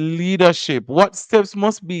youth leadership, what steps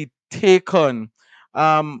must be taken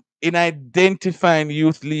in identifying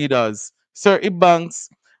youth leaders? Sir Ibanks,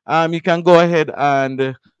 you can go ahead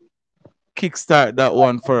and kickstart that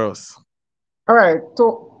one for us. All right.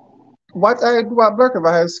 So what I do at Black River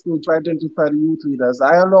High School to identify the youth leaders,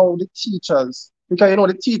 I allow the teachers, because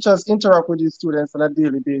the teachers interact with the students on a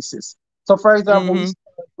daily basis. So for example,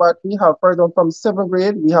 what we have, for example, from 7th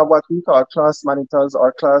grade, we have what we call class monitors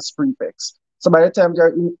or class prefects. So by the time they're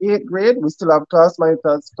in 8th grade, we still have class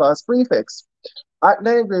monitors, class prefects. At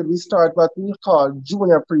 9th grade, we start what we call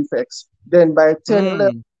junior prefects. Then by 10,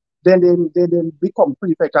 11, then they become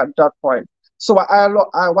prefect at that point. So what I do,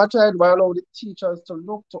 I allow the teachers to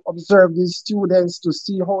look, to observe these students, to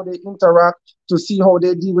see how they interact, to see how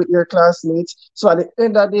they deal with their classmates. So at the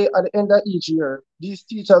end of at the end of each year, these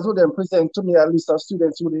teachers will then present to me a list of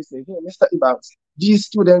students who they say, hey, Mr. Ibanks, these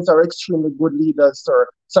students are extremely good leaders, sir.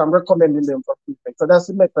 So I'm recommending them for prefect. So that's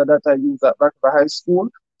the method that I use at Black River High School,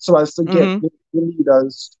 so as to get the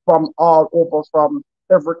leaders from all over, from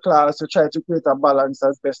every class, to try to create a balance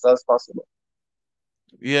as best as possible.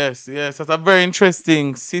 Yes, yes, that's a very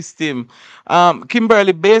interesting system.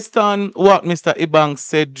 Kimberly, based on what Mr. Ibanks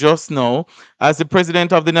said just now, as the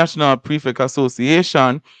president of the National Prefect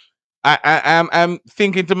Association, I'm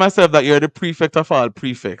thinking to myself that you're the prefect of all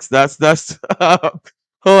prefects. That's how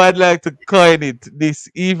I'd like to coin it this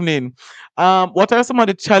evening. What are some of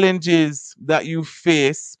the challenges that you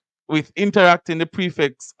face with interacting the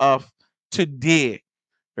prefects of today?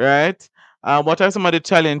 Right. What are some of the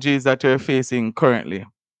challenges that you're facing currently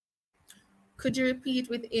Could you repeat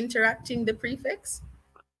with interacting the prefix?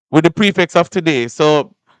 with the prefects of today?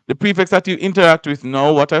 So the prefects that you interact with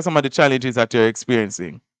now, what are some of the challenges that you're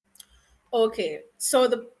experiencing? Okay,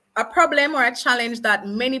 so a problem or a challenge that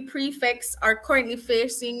many prefects are currently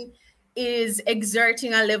facing is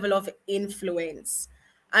exerting a level of influence.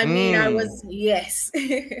 I mean, Mm. yes,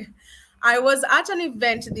 I was at an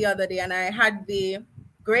event the other day and I had the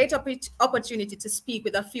great opportunity to speak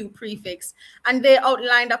with a few prefects, and they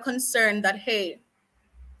outlined a concern that, hey,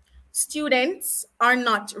 students are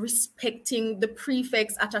not respecting the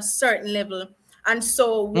prefects at a certain level. And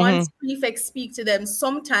so Mm-hmm. once prefects speak to them,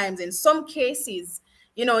 sometimes in some cases,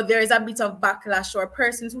 there is a bit of backlash, or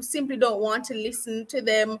persons who simply don't want to listen to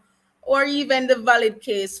them, or even the valid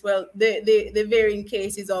case, well, the varying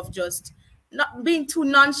cases of just not being too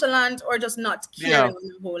nonchalant or just not Yeah. caring on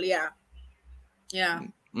the whole. Yeah. Yeah.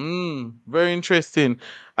 Very interesting.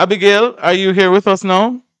 Abigail, are you here with us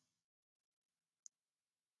now?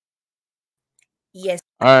 Yes,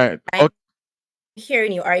 All right. I'm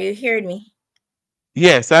hearing you. Are you hearing me?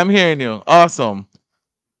 Yes, I'm hearing you. Awesome.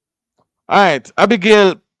 All right,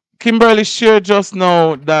 Abigail, Kimberly shared just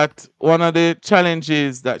now that one of the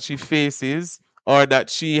challenges that she faces or that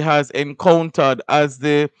she has encountered as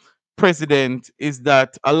the president is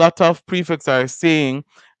that a lot of prefects are saying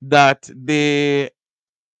that they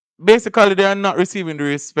are not receiving the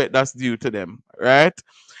respect that's due to them, right?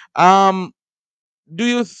 Um, do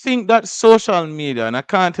you think that social media, and I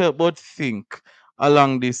can't help but think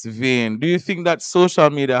along this vein, do you think that social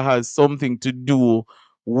media has something to do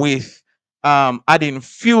with adding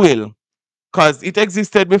fuel? Because it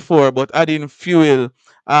existed before, but adding fuel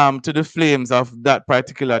to the flames of that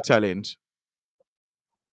particular challenge.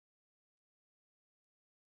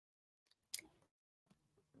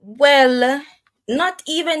 Well, not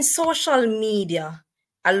even social media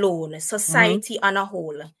alone, Mm-hmm. society on a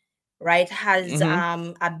whole, right, has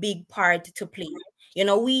Mm-hmm. a big part to play.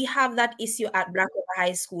 We have that issue at Black River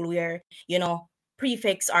High School where,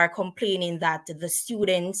 prefects are complaining that the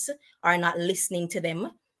students are not listening to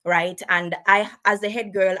them, right? And I, as the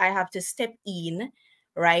head girl, I have to step in,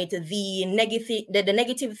 right? The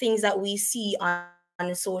negative things that we see on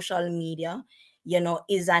social media,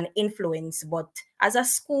 is an influence. But as a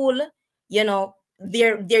school,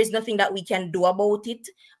 there's nothing that we can do about it.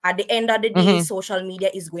 At the end of the day, Mm-hmm. social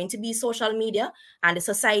media is going to be social media, and the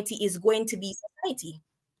society is going to be society,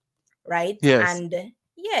 right? Yes. And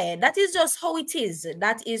yeah, that is just how it is.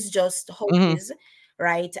 That is just how it Mm-hmm. is,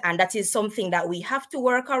 right? And that is something that we have to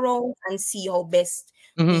work around and see how best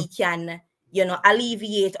Mm-hmm. we can,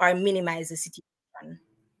 alleviate or minimize the situation.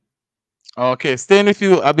 Okay, staying with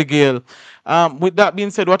you, Abigail. With that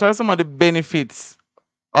being said, what are some of the benefits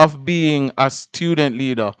of being a student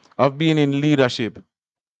leader, of being in leadership?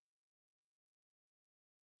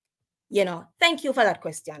 Thank you for that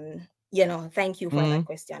question. Thank you for Mm-hmm. that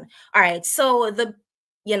question. All right. So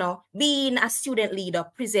being a student leader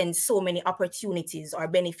presents so many opportunities or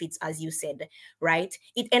benefits, as you said, right?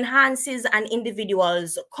 It enhances an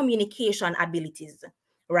individual's communication abilities,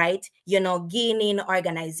 right? Gaining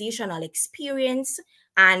organizational experience,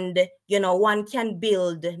 and, one can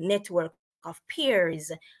build network of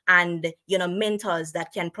peers and, mentors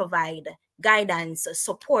that can provide guidance,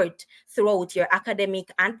 support throughout your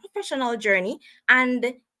academic and professional journey. And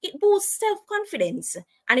it boosts self-confidence,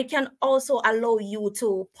 and it can also allow you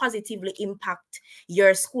to positively impact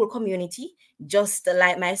your school community, just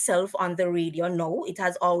like myself on the radio. No, it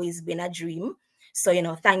has always been a dream. So,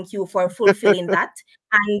 thank you for fulfilling that.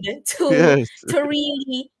 And to Yes. to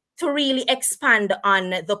really to really expand on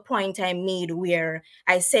the point I made, where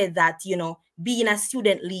I said that, being a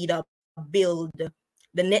student leader build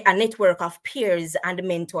a network of peers and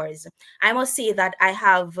mentors. I must say that I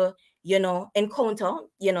have, encounter,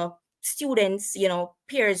 students,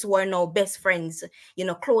 peers who are now best friends,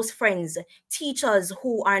 close friends, teachers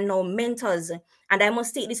who are now mentors. And I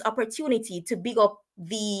must take this opportunity to big up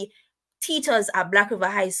the teachers at Black River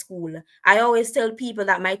High School. I always tell people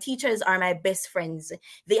that my teachers are my best friends.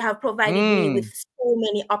 They have provided me with Mm. so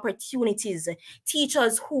many opportunities.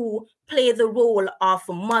 Teachers who play the role of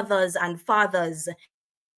mothers and fathers,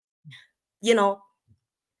 you know,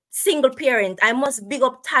 single parent. I must big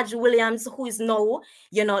up Taj Williams, who is now,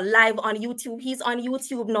 live on YouTube. He's on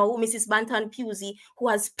YouTube now. Mrs. Banton Pusey, who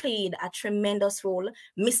has played a tremendous role.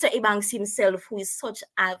 Mr. Ebanks himself, who is such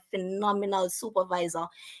a phenomenal supervisor.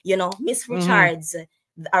 Miss Richards,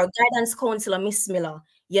 our guidance counselor, Miss Miller.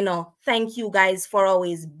 Thank you guys for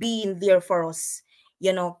always being there for us.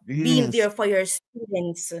 Being there for your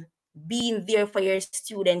students. Being there for your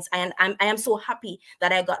students. And I am so happy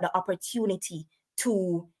that I got the opportunity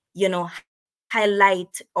to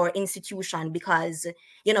highlight our institution, because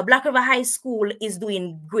Black River High School is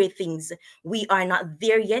doing great things. We are not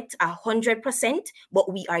there yet 100%,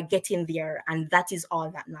 but we are getting there, and that is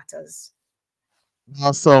all that matters.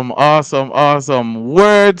 Awesome, awesome, awesome.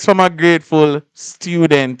 Words from a grateful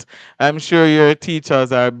student. I'm sure your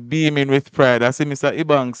teachers are beaming with pride. I see Mr.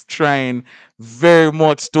 Ebanks trying very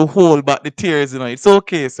much to hold back the tears. It's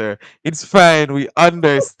okay, sir. It's fine. We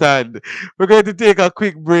understand. We're going to take a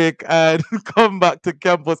quick break and come back to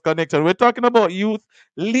Campus Connection. We're talking about youth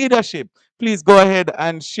leadership. Please go ahead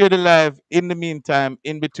and share the live in the meantime,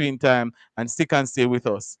 in between time, and stick and stay with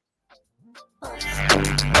us.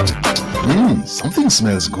 Something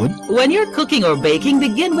smells good. When you're cooking or baking,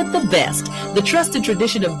 begin with the best. The trusted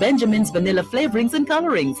tradition of Benjamin's vanilla flavorings and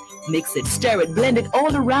colorings. Mix it, stir it, blend it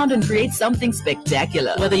all around and create something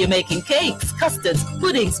spectacular. Whether you're making cakes, custards,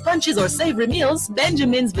 puddings, punches, or savory meals,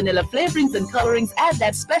 Benjamin's vanilla flavorings and colorings add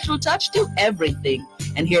that special touch to everything.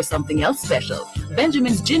 And here's something else special.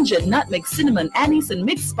 Benjamin's ginger, nutmeg, cinnamon, anise, and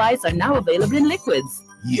mixed spice are now available in liquids.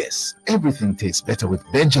 Yes, everything tastes better with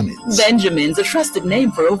Benjamin's. Benjamin's, a trusted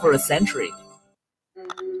name for over a century.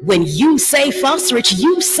 When you say Fosrich,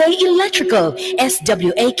 you say electrical.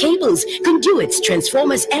 SWA cables, conduits,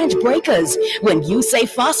 transformers, and breakers. When you say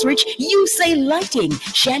Fosrich, you say lighting,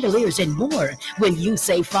 chandeliers, and more. When you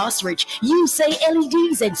say Fosrich, you say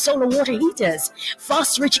LEDs and solar water heaters.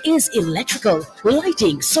 Fosrich is electrical,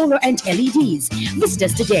 lighting, solar, and LEDs. Visit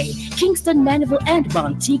us today, Kingston, Mandeville, and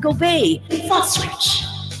Montego Bay. Fosrich.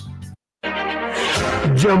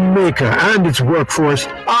 Jamaica and its workforce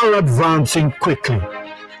are advancing quickly.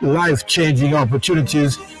 Life-changing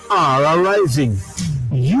opportunities are arising.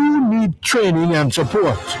 You need training and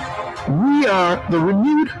support. We are the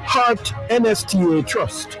Renewed Heart NSTA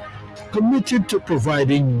Trust, committed to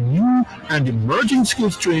providing new and emerging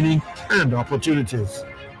skills training and opportunities.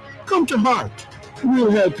 Come to Heart.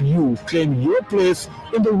 We'll help you claim your place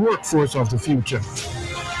in the workforce of the future.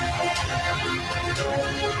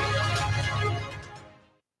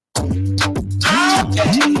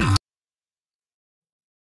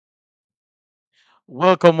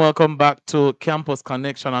 Welcome back to Campus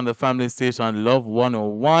Connection on the family station Love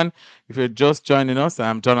 101. If you're just joining us,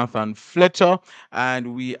 I'm Jonathan Fletcher,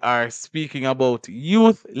 and we are speaking about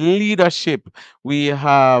youth leadership. We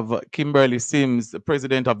have Kimberly Sims, the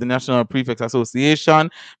president of the National Prefects Association,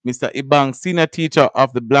 Mr. Ibang, senior teacher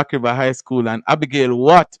of the Black River High School, and Abigail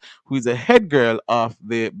Watt, who is a head girl of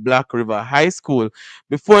the Black River High School.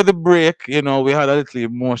 Before the break, we had a little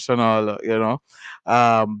emotional,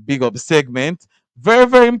 big up segment. Very,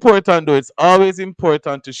 very important, though. It's always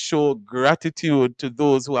important to show gratitude to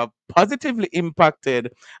those who have positively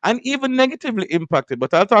impacted and even negatively impacted.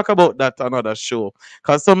 But I'll talk about that another show.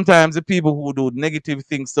 Because sometimes the people who do negative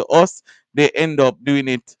things to us, they end up doing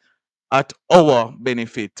it at our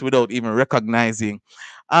benefit without even recognizing.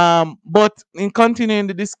 But in continuing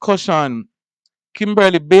the discussion,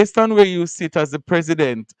 Kimberly, based on where you sit as the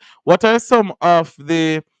president, what are some of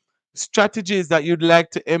the strategies that you'd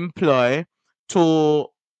like to employ to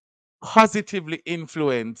positively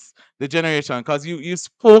influence the generation? Because you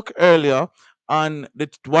spoke earlier on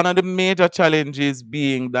one of the major challenges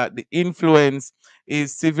being that the influence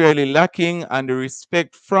is severely lacking and the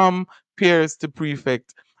respect from peers to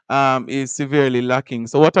prefect is severely lacking.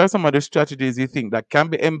 So what are some of the strategies you think that can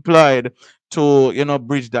be employed to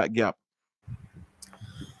bridge that gap?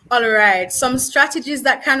 All right, some strategies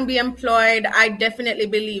that can be employed. I definitely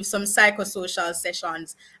believe some psychosocial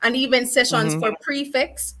sessions and even sessions for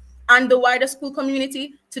prefects and the wider school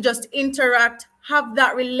community to just interact, have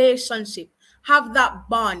that relationship, have that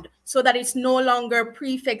bond, so that it's no longer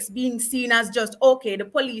prefects being seen as just, okay, the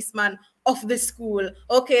policeman of the school.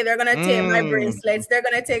 Okay, they're gonna take my bracelets, they're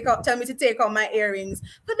gonna tell me to take out my earrings.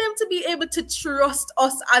 For them to be able to trust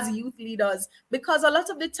us as youth leaders, because a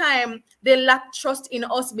lot of the time they lack trust in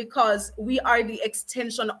us because we are the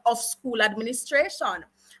extension of school administration.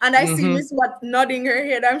 And I see Miss Watt nodding her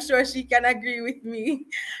head. I'm sure she can agree with me.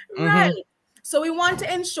 Right. So we want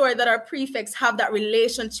to ensure that our prefects have that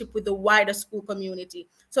relationship with the wider school community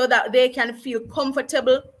so that they can feel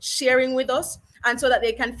comfortable sharing with us and so that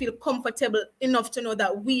they can feel comfortable enough to know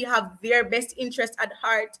that we have their best interest at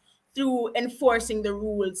heart through enforcing the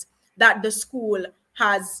rules that the school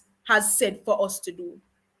has said for us to do.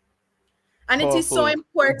 And it is so Powerful.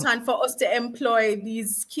 important for us to employ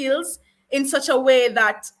these skills in such a way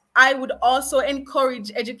that I would also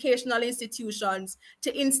encourage educational institutions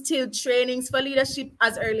to instill trainings for leadership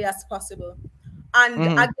as early as possible. And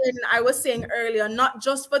again, I was saying earlier, not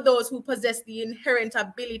just for those who possess the inherent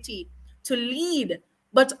ability to lead,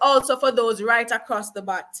 but also for those right across the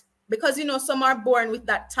bat. Because, you know, some are born with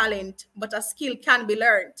that talent, but a skill can be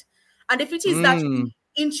learned. And if it is that we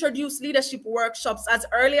introduce leadership workshops as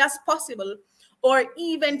early as possible, or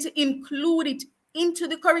even to include it into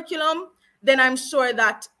the curriculum, then I'm sure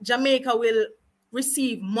that Jamaica will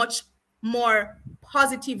receive much more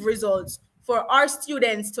positive results for our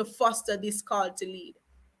students to foster this call to lead.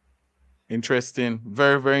 Interesting.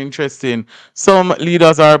 Very, very interesting. Some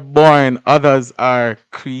leaders are born, others are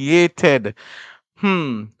created.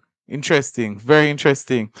 Interesting. Very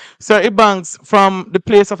interesting. Sir Ibanks, from the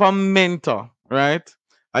place of a mentor, right?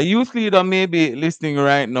 A youth leader may be listening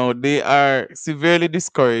right now. They are severely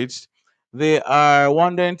discouraged. They are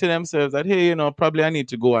wondering to themselves that, hey, you know, probably I need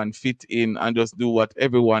to go and fit in and just do what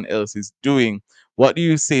everyone else is doing. What do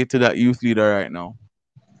you say to that youth leader right now?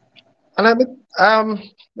 And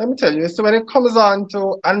let me tell you, so when it comes on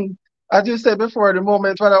to, and as you said before, the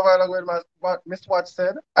moment when a while ago what Miss Watts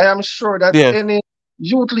said, I am sure that Yes. any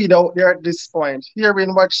youth leader out there at this point,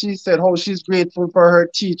 hearing what she said, how she's grateful for her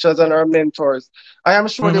teachers and her mentors, I am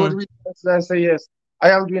sure they would reach out and say, yes,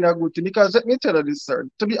 I am doing a good thing. Because let me tell you this, sir,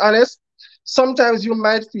 to be honest, sometimes you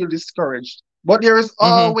might feel discouraged, but there is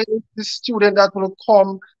always the student that will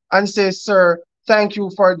come and say, sir, thank you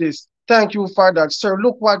for this. Thank you for that, sir.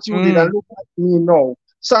 Look what you did and look at me now.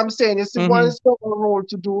 So I'm saying, it's once you have a role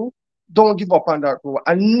to do, don't give up on that role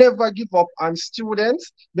and never give up on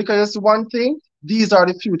students, because it's one thing, these are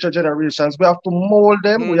the future generations. We have to mold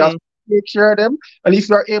them, we have to take care of them. And if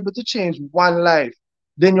you are able to change one life,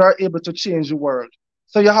 then you are able to change the world.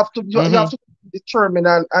 So you have to you have to be determined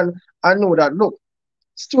and know that, look,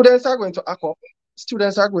 students are going to act up,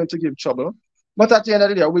 students are going to give trouble, but at the end of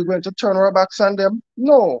the day, are we going to turn our backs on them?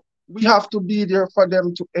 No. We have to be there for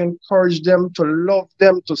them, to encourage them, to love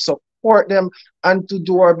them, to support them, and to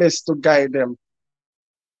do our best to guide them.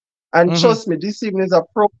 And trust me, this evening is a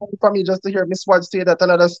program for me just to hear Miss Watts say that and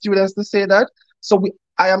other students to say that. So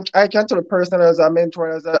I can tell a person as a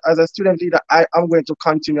mentor, as a student leader, I am going to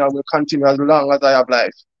continue and will continue as long as I have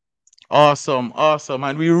life. Awesome, awesome.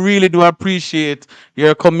 And we really do appreciate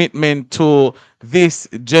your commitment to this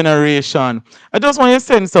generation. I just want you to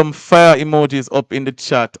send some fire emojis up in the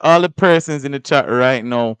chat. All the persons in the chat right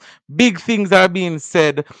now. Big things are being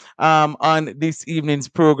said on this evening's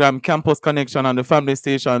program, Campus Connection on the Family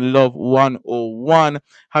Station Love 101,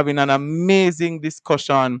 having an amazing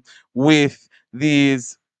discussion with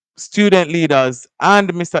these student leaders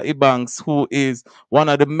and Mr. Ibanks, who is one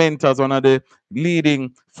of the mentors, one of the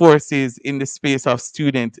leading forces in the space of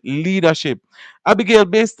student leadership. Abigail,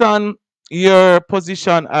 based on your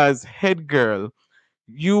position as head girl,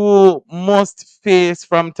 you must face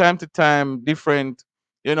from time to time different,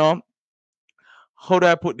 you know, how do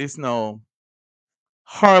I put this now?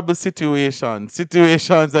 Horrible situations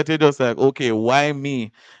that you're just like, okay, why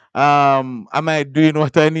me? Am I doing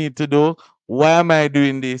what I need to do? Why am I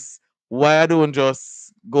doing this? Why I don't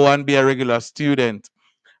just go and be a regular student?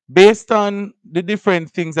 Based on the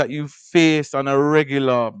different things that you face on a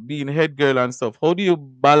regular, being head girl and stuff, how do you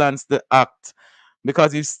balance the act?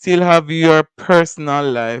 Because you still have your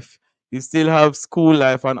personal life, you still have school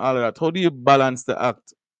life and all of that. How do you balance the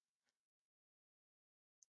act?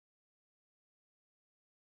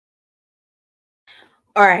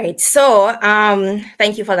 All right. So,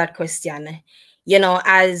 thank you for that question. You know,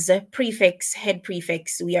 as prefects, head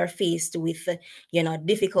prefects, we are faced with, you know,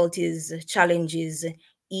 difficulties, challenges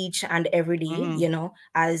each and every day, you know,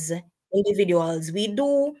 as individuals. We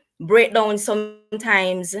do break down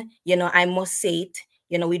sometimes, you know, I must say it,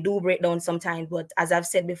 you know, we do break down sometimes, but as I've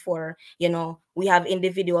said before, you know, we have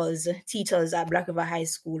individuals, teachers at Black River High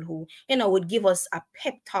School who, you know, would give us a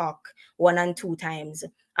pep talk 1 and 2 times.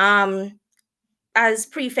 As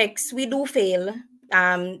prefects, we do fail.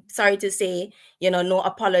 Sorry to say, you know, no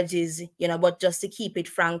apologies, you know, but just to keep it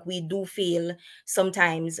frank, we do fail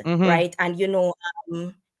sometimes, right? And, you know,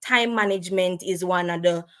 time management is one of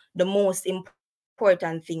the most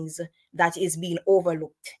important things that is being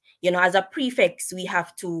overlooked. You know, as a prefects, we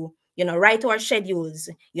have to, you know, write our schedules,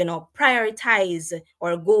 you know, prioritize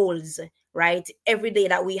our goals, right? Every day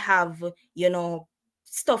that we have, you know,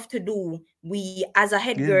 stuff to do, we, as a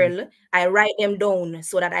head girl, I write them down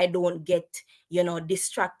so that I don't get,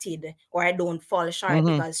 distracted or I don't fall short,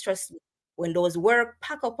 Mm-hmm. because trust me, when those work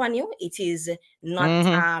pack up on you,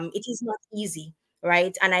 Mm-hmm. it is not easy,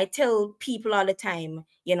 right? And I tell people all the time,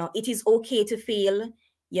 it is okay to fail.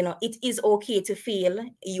 It is okay to fail.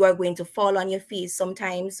 You are going to fall on your face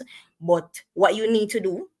sometimes, but what you need to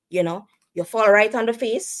do, you fall right on the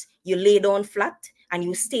face, you lay down flat, and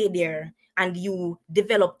you stay there, and you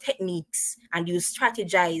develop techniques, and you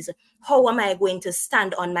strategize. How am I going to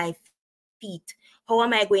stand on my feet? How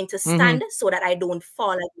am I going to Mm-hmm. stand so that I don't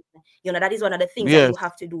fall again? That is one of the things that Yes. you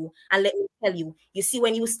have to do. And let me tell you, you see,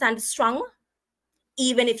 when you stand strong,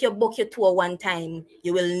 even if you buck your toe one time,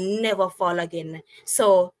 you will never fall again.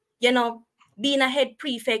 So, being a head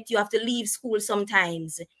prefect, you have to leave school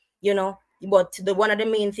sometimes, you know. But the one of the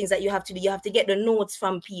main things that you have to do, you have to get the notes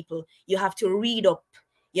from people. You have to read up.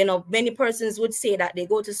 Many persons would say that they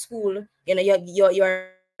go to school, your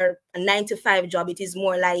a 9 to 5 job, it is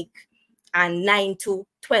more like a 9 to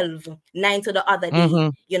 12, 9 to the other day.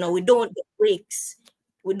 Mm-hmm. We don't get breaks.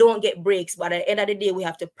 We don't get breaks, but at the end of the day, we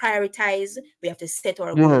have to prioritize, we have to set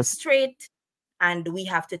our goals Yes. straight, and we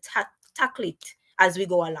have to tackle it as we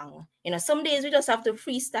go along. Some days we just have to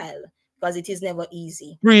freestyle because it is never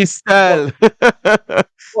easy. Freestyle.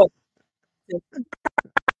 But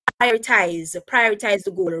prioritize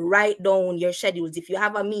the goal. Write down your schedules. If you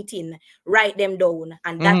have a meeting, write them down,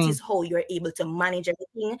 and that Mm-hmm. is how you're able to manage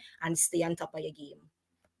everything and stay on top of your game.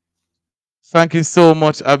 Thank you so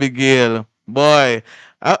much, Abigail. Boy,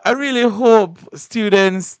 I really hope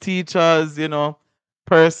students, teachers,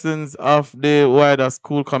 persons of the wider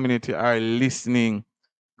school community are listening,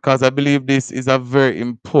 because I believe this is a very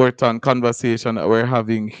important conversation that we're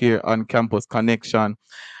having here on Campus Connection.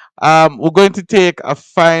 We're going to take a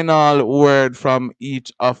final word from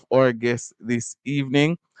each of our guests this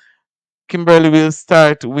evening. Kimberly, will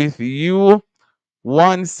start with you.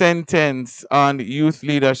 One sentence on youth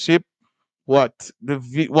leadership. What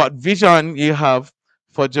vision you have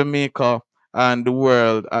for Jamaica and the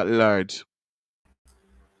world at large?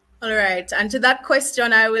 All right. And to that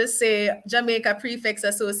question, I will say Jamaica Prefects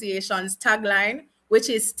Association's tagline, which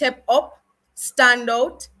is step up, stand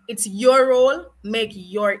out. It's your role, make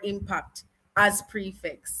your impact as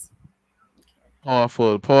prefects.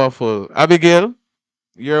 Powerful, powerful. Abigail,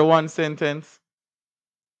 your one sentence.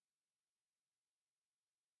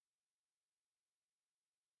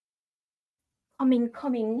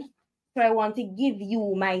 Coming. So I want to give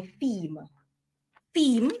you my theme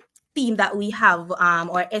theme that we have,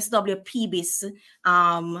 or SWPBIS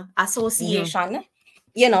association.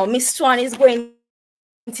 Miss Swan is going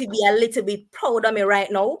to be a little bit proud of me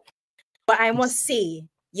right now, but I must say,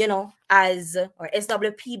 as or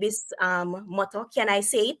SWPBIS motto, can I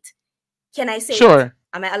say it? Sure.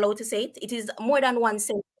 Am I allowed to say it? It is more than one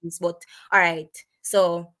sentence, but all right.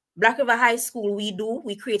 So Black River High School,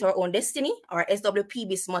 we create our own destiny. Our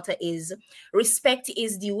SWPBIS motto is respect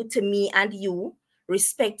is due to me and you.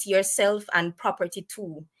 Respect yourself and property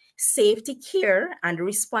too. Safety, care, and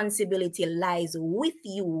responsibility lies with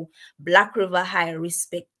you. Black River High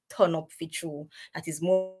respect turn up for true. That is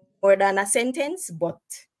more than a sentence, but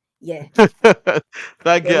yeah.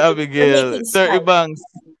 Thank you, Abigail. 30 banks.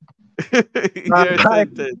 Your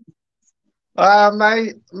sentence.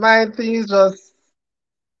 My thing is just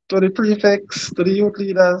to the prefects, to the youth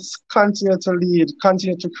leaders, continue to lead,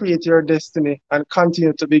 continue to create your destiny, and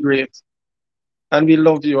continue to be great. And we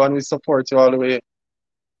love you and we support you all the way.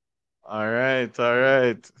 All right, all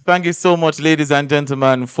right. Thank you so much, ladies and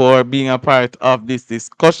gentlemen, for being a part of this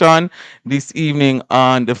discussion this evening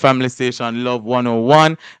on the Family Station Love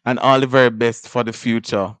 101, and all the very best for the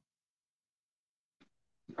future. All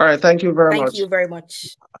right, thank you very much. Thank you very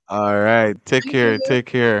much. All right, take Thank care, you. take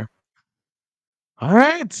care. All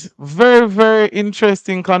right, very, very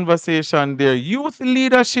interesting conversation there. Youth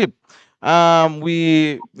leadership.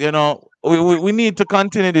 We need to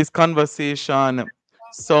continue this conversation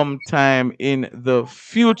sometime in the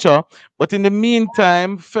future. But in the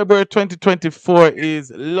meantime, February 2024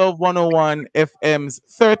 is Love 101 FM's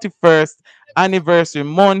 31st anniversary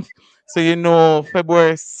month. So,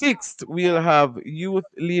 February 6th, we'll have youth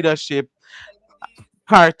leadership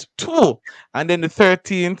part 2. And then the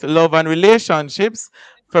 13th, Love and Relationships.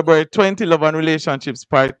 February 20, Love and Relationships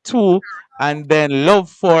part 2. And then Love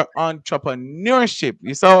for Entrepreneurship.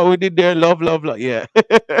 You saw what we did there? Love, love, love. Yeah.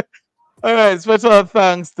 All right. Special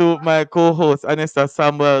thanks to my co-hosts, Anissa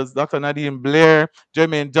Samuels, Dr. Nadine Blair,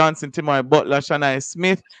 Jermaine Johnson, Timothy Butler, Shania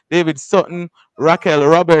Smith, David Sutton, Raquel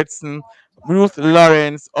Robertson, Ruth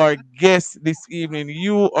Lawrence, our guest this evening.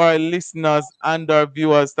 You, our listeners and our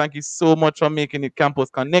viewers, thank you so much for making it Campus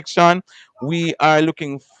Connection. We are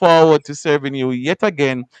looking forward to serving you yet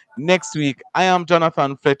again next week. I am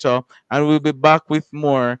Jonathan Fletcher, and we'll be back with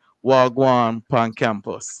more Wagwan Pan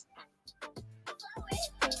Campus.